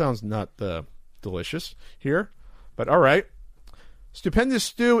not delicious here, but all right. Stupendous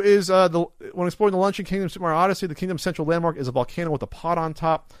stew is when exploring the Luncheon Kingdom Super Mario Odyssey, the kingdom's central landmark is a volcano with a pot on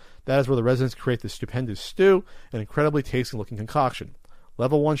top. That is where the residents create the stupendous stew, an incredibly tasty-looking concoction.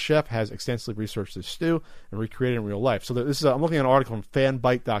 Level 1 chef has extensively researched this stew and recreated it in real life. So this is I'm looking at an article from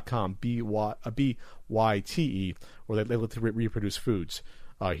fanbyte.com, B-Y-T-E, where they look to reproduce foods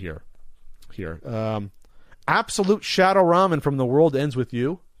here. Absolute Shadow Ramen from The World Ends With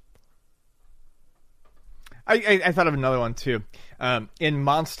You. I thought of another one, too. In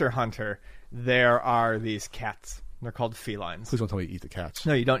Monster Hunter, there are these cats. They're called felines. Please don't tell me you eat the cats.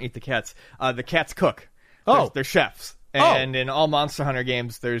 No, you don't eat the cats. The cats cook. They're chefs. And in all Monster Hunter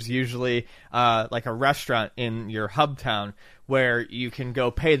games, there's usually like a restaurant in your hub town where you can go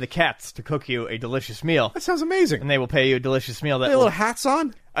pay the cats to cook you a delicious meal. That sounds amazing. And they will pay you a delicious meal. They have little hats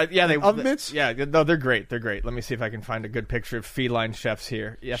on? Yeah, they oven mitts? Yeah, no, they're great. They're great. Let me see if I can find a good picture of feline chefs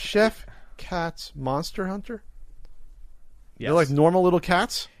here. Yes. Chef Cats Monster Hunter? Yes. They're like normal little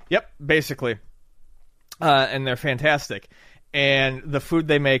cats? Yep, basically. And they're fantastic. And the food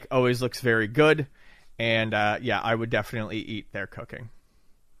they make always looks very good. And I would definitely eat their cooking.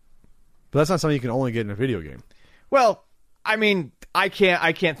 But that's not something you can only get in a video game. Well, I mean, I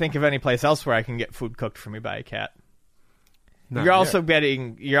can't think of any place else where I can get food cooked for me by a cat. You're also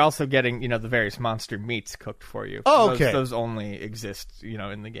getting the various monster meats cooked for you. Oh, okay. Those only exist,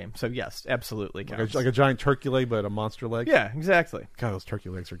 in the game. So yes, absolutely counts. Like a giant turkey leg, but a monster leg. Yeah, exactly. God, those turkey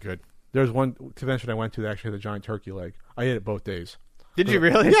legs are good. There's one convention I went to that actually had a giant turkey leg. I ate it both days. Did you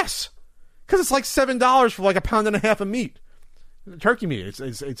really? Yes. Because it's like $7 for like a pound and a half of meat, turkey meat.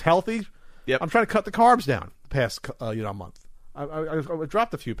 It's healthy. Yep. I'm trying to cut the carbs down the past month. I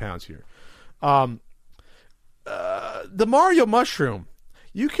dropped a few pounds here. The Mario mushroom,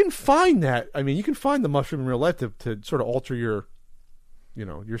 you can find that. I mean, you can find the mushroom in real life to sort of alter your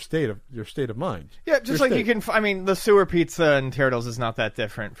state of mind. Yeah, just like you can. I mean, the sewer pizza in Turtles is not that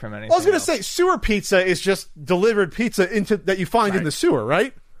different from anything. I was going to say sewer pizza is just delivered pizza that you find in the sewer,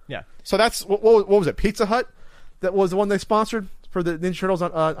 right? Yeah. So that's what was it? Pizza Hut, that was the one they sponsored for the Ninja Turtles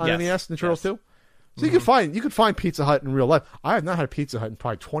on NES, Ninja Turtles 2. So you can find Pizza Hut in real life. I have not had a Pizza Hut in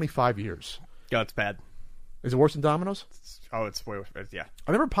probably 25 years. Yeah, it's bad. Is it worse than Domino's? It's way worse. Yeah.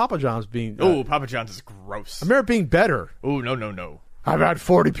 I remember Papa John's being. Papa John's is gross. I remember it being better. Oh no. I've had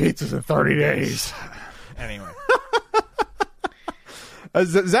 40 pizzas in 30 days. Anyway.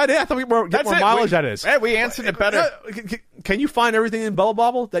 Is that it? I thought we were getting more mileage out of this. Yeah, we answered it better. Can you find everything in Bubble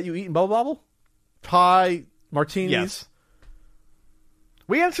Bobble that you eat in Bubble Bobble? Pie, martinis? Yes.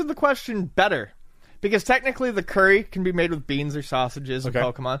 We answered the question better. Because technically the curry can be made with beans or sausages in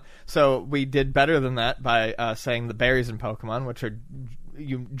Pokemon. So we did better than that by saying the berries in Pokemon, which are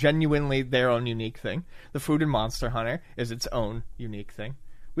genuinely their own unique thing. The food in Monster Hunter is its own unique thing.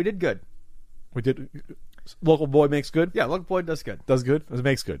 We did good. We did. Local Boy makes good? Yeah, Local Boy does good. Does good? It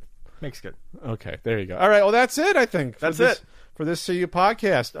makes good. Makes good. Okay, there you go. All right, well, that's it, I think. That's it. For this CU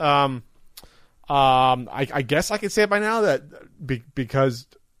podcast. I guess I can say it by now that because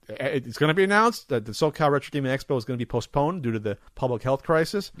it's going to be announced that the SoCal Retro Gaming Expo is going to be postponed due to the public health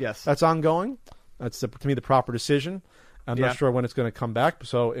crisis. Yes. That's ongoing. That's, to me, the proper decision. I'm not sure when it's going to come back.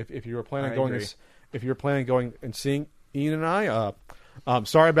 So if you were planning on going and seeing Ian and I,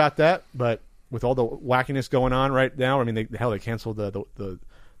 sorry about that. But with all the wackiness going on right now, I mean, they canceled the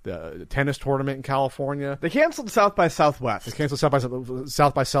tennis tournament in California. They canceled South by Southwest. They canceled South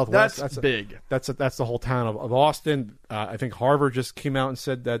by Southwest. That's big. That's the whole town of Austin. I think Harvard just came out and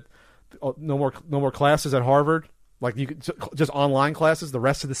said that no more classes at Harvard. Like you could just online classes the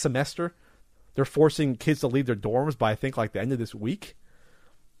rest of the semester. They're forcing kids to leave their dorms by I think like the end of this week.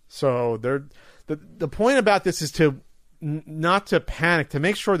 So the point about this is to not to panic, to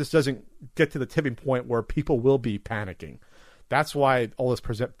make sure this doesn't get to the tipping point where people will be panicking. That's why all this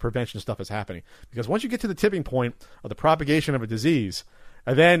prevention stuff is happening. Because once you get to the tipping point of the propagation of a disease,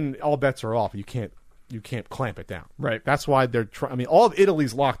 and then all bets are off. You can't clamp it down. Right. That's why they're trying. I mean, all of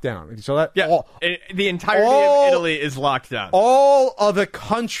Italy's locked down. So that the entirety of Italy is locked down. All of the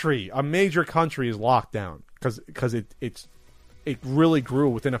country, a major country, is locked down because it really grew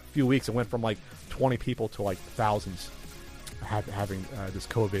within a few weeks. It went from like 20 people to like thousands having this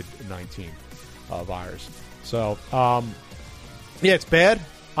COVID-19 virus. So. Yeah, it's bad,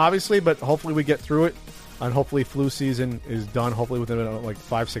 obviously, but hopefully we get through it, and hopefully flu season is done, hopefully within like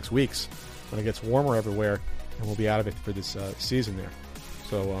 5-6 weeks when it gets warmer everywhere, and we'll be out of it for this season there.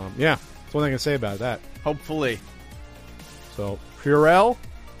 So, yeah, that's one thing I can say about that. Hopefully. So, Purell,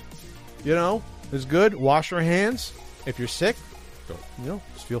 is good. Wash your hands. If you're sick,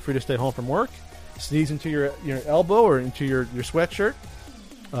 just feel free to stay home from work. Sneeze into your elbow or into your sweatshirt.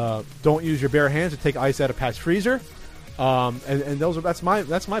 Don't use your bare hands to take ice out of Pat's freezer. And that's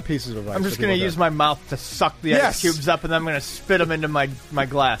my pieces of advice. I'm just going to use my mouth to suck the ice cubes up, and then I'm going to spit them into my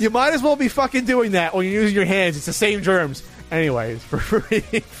glass. You might as well be fucking doing that when you're using your hands. It's the same germs. Anyways, for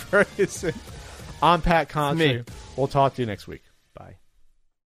Ferguson, I'm Pat Constantine. We'll talk to you next week. Bye.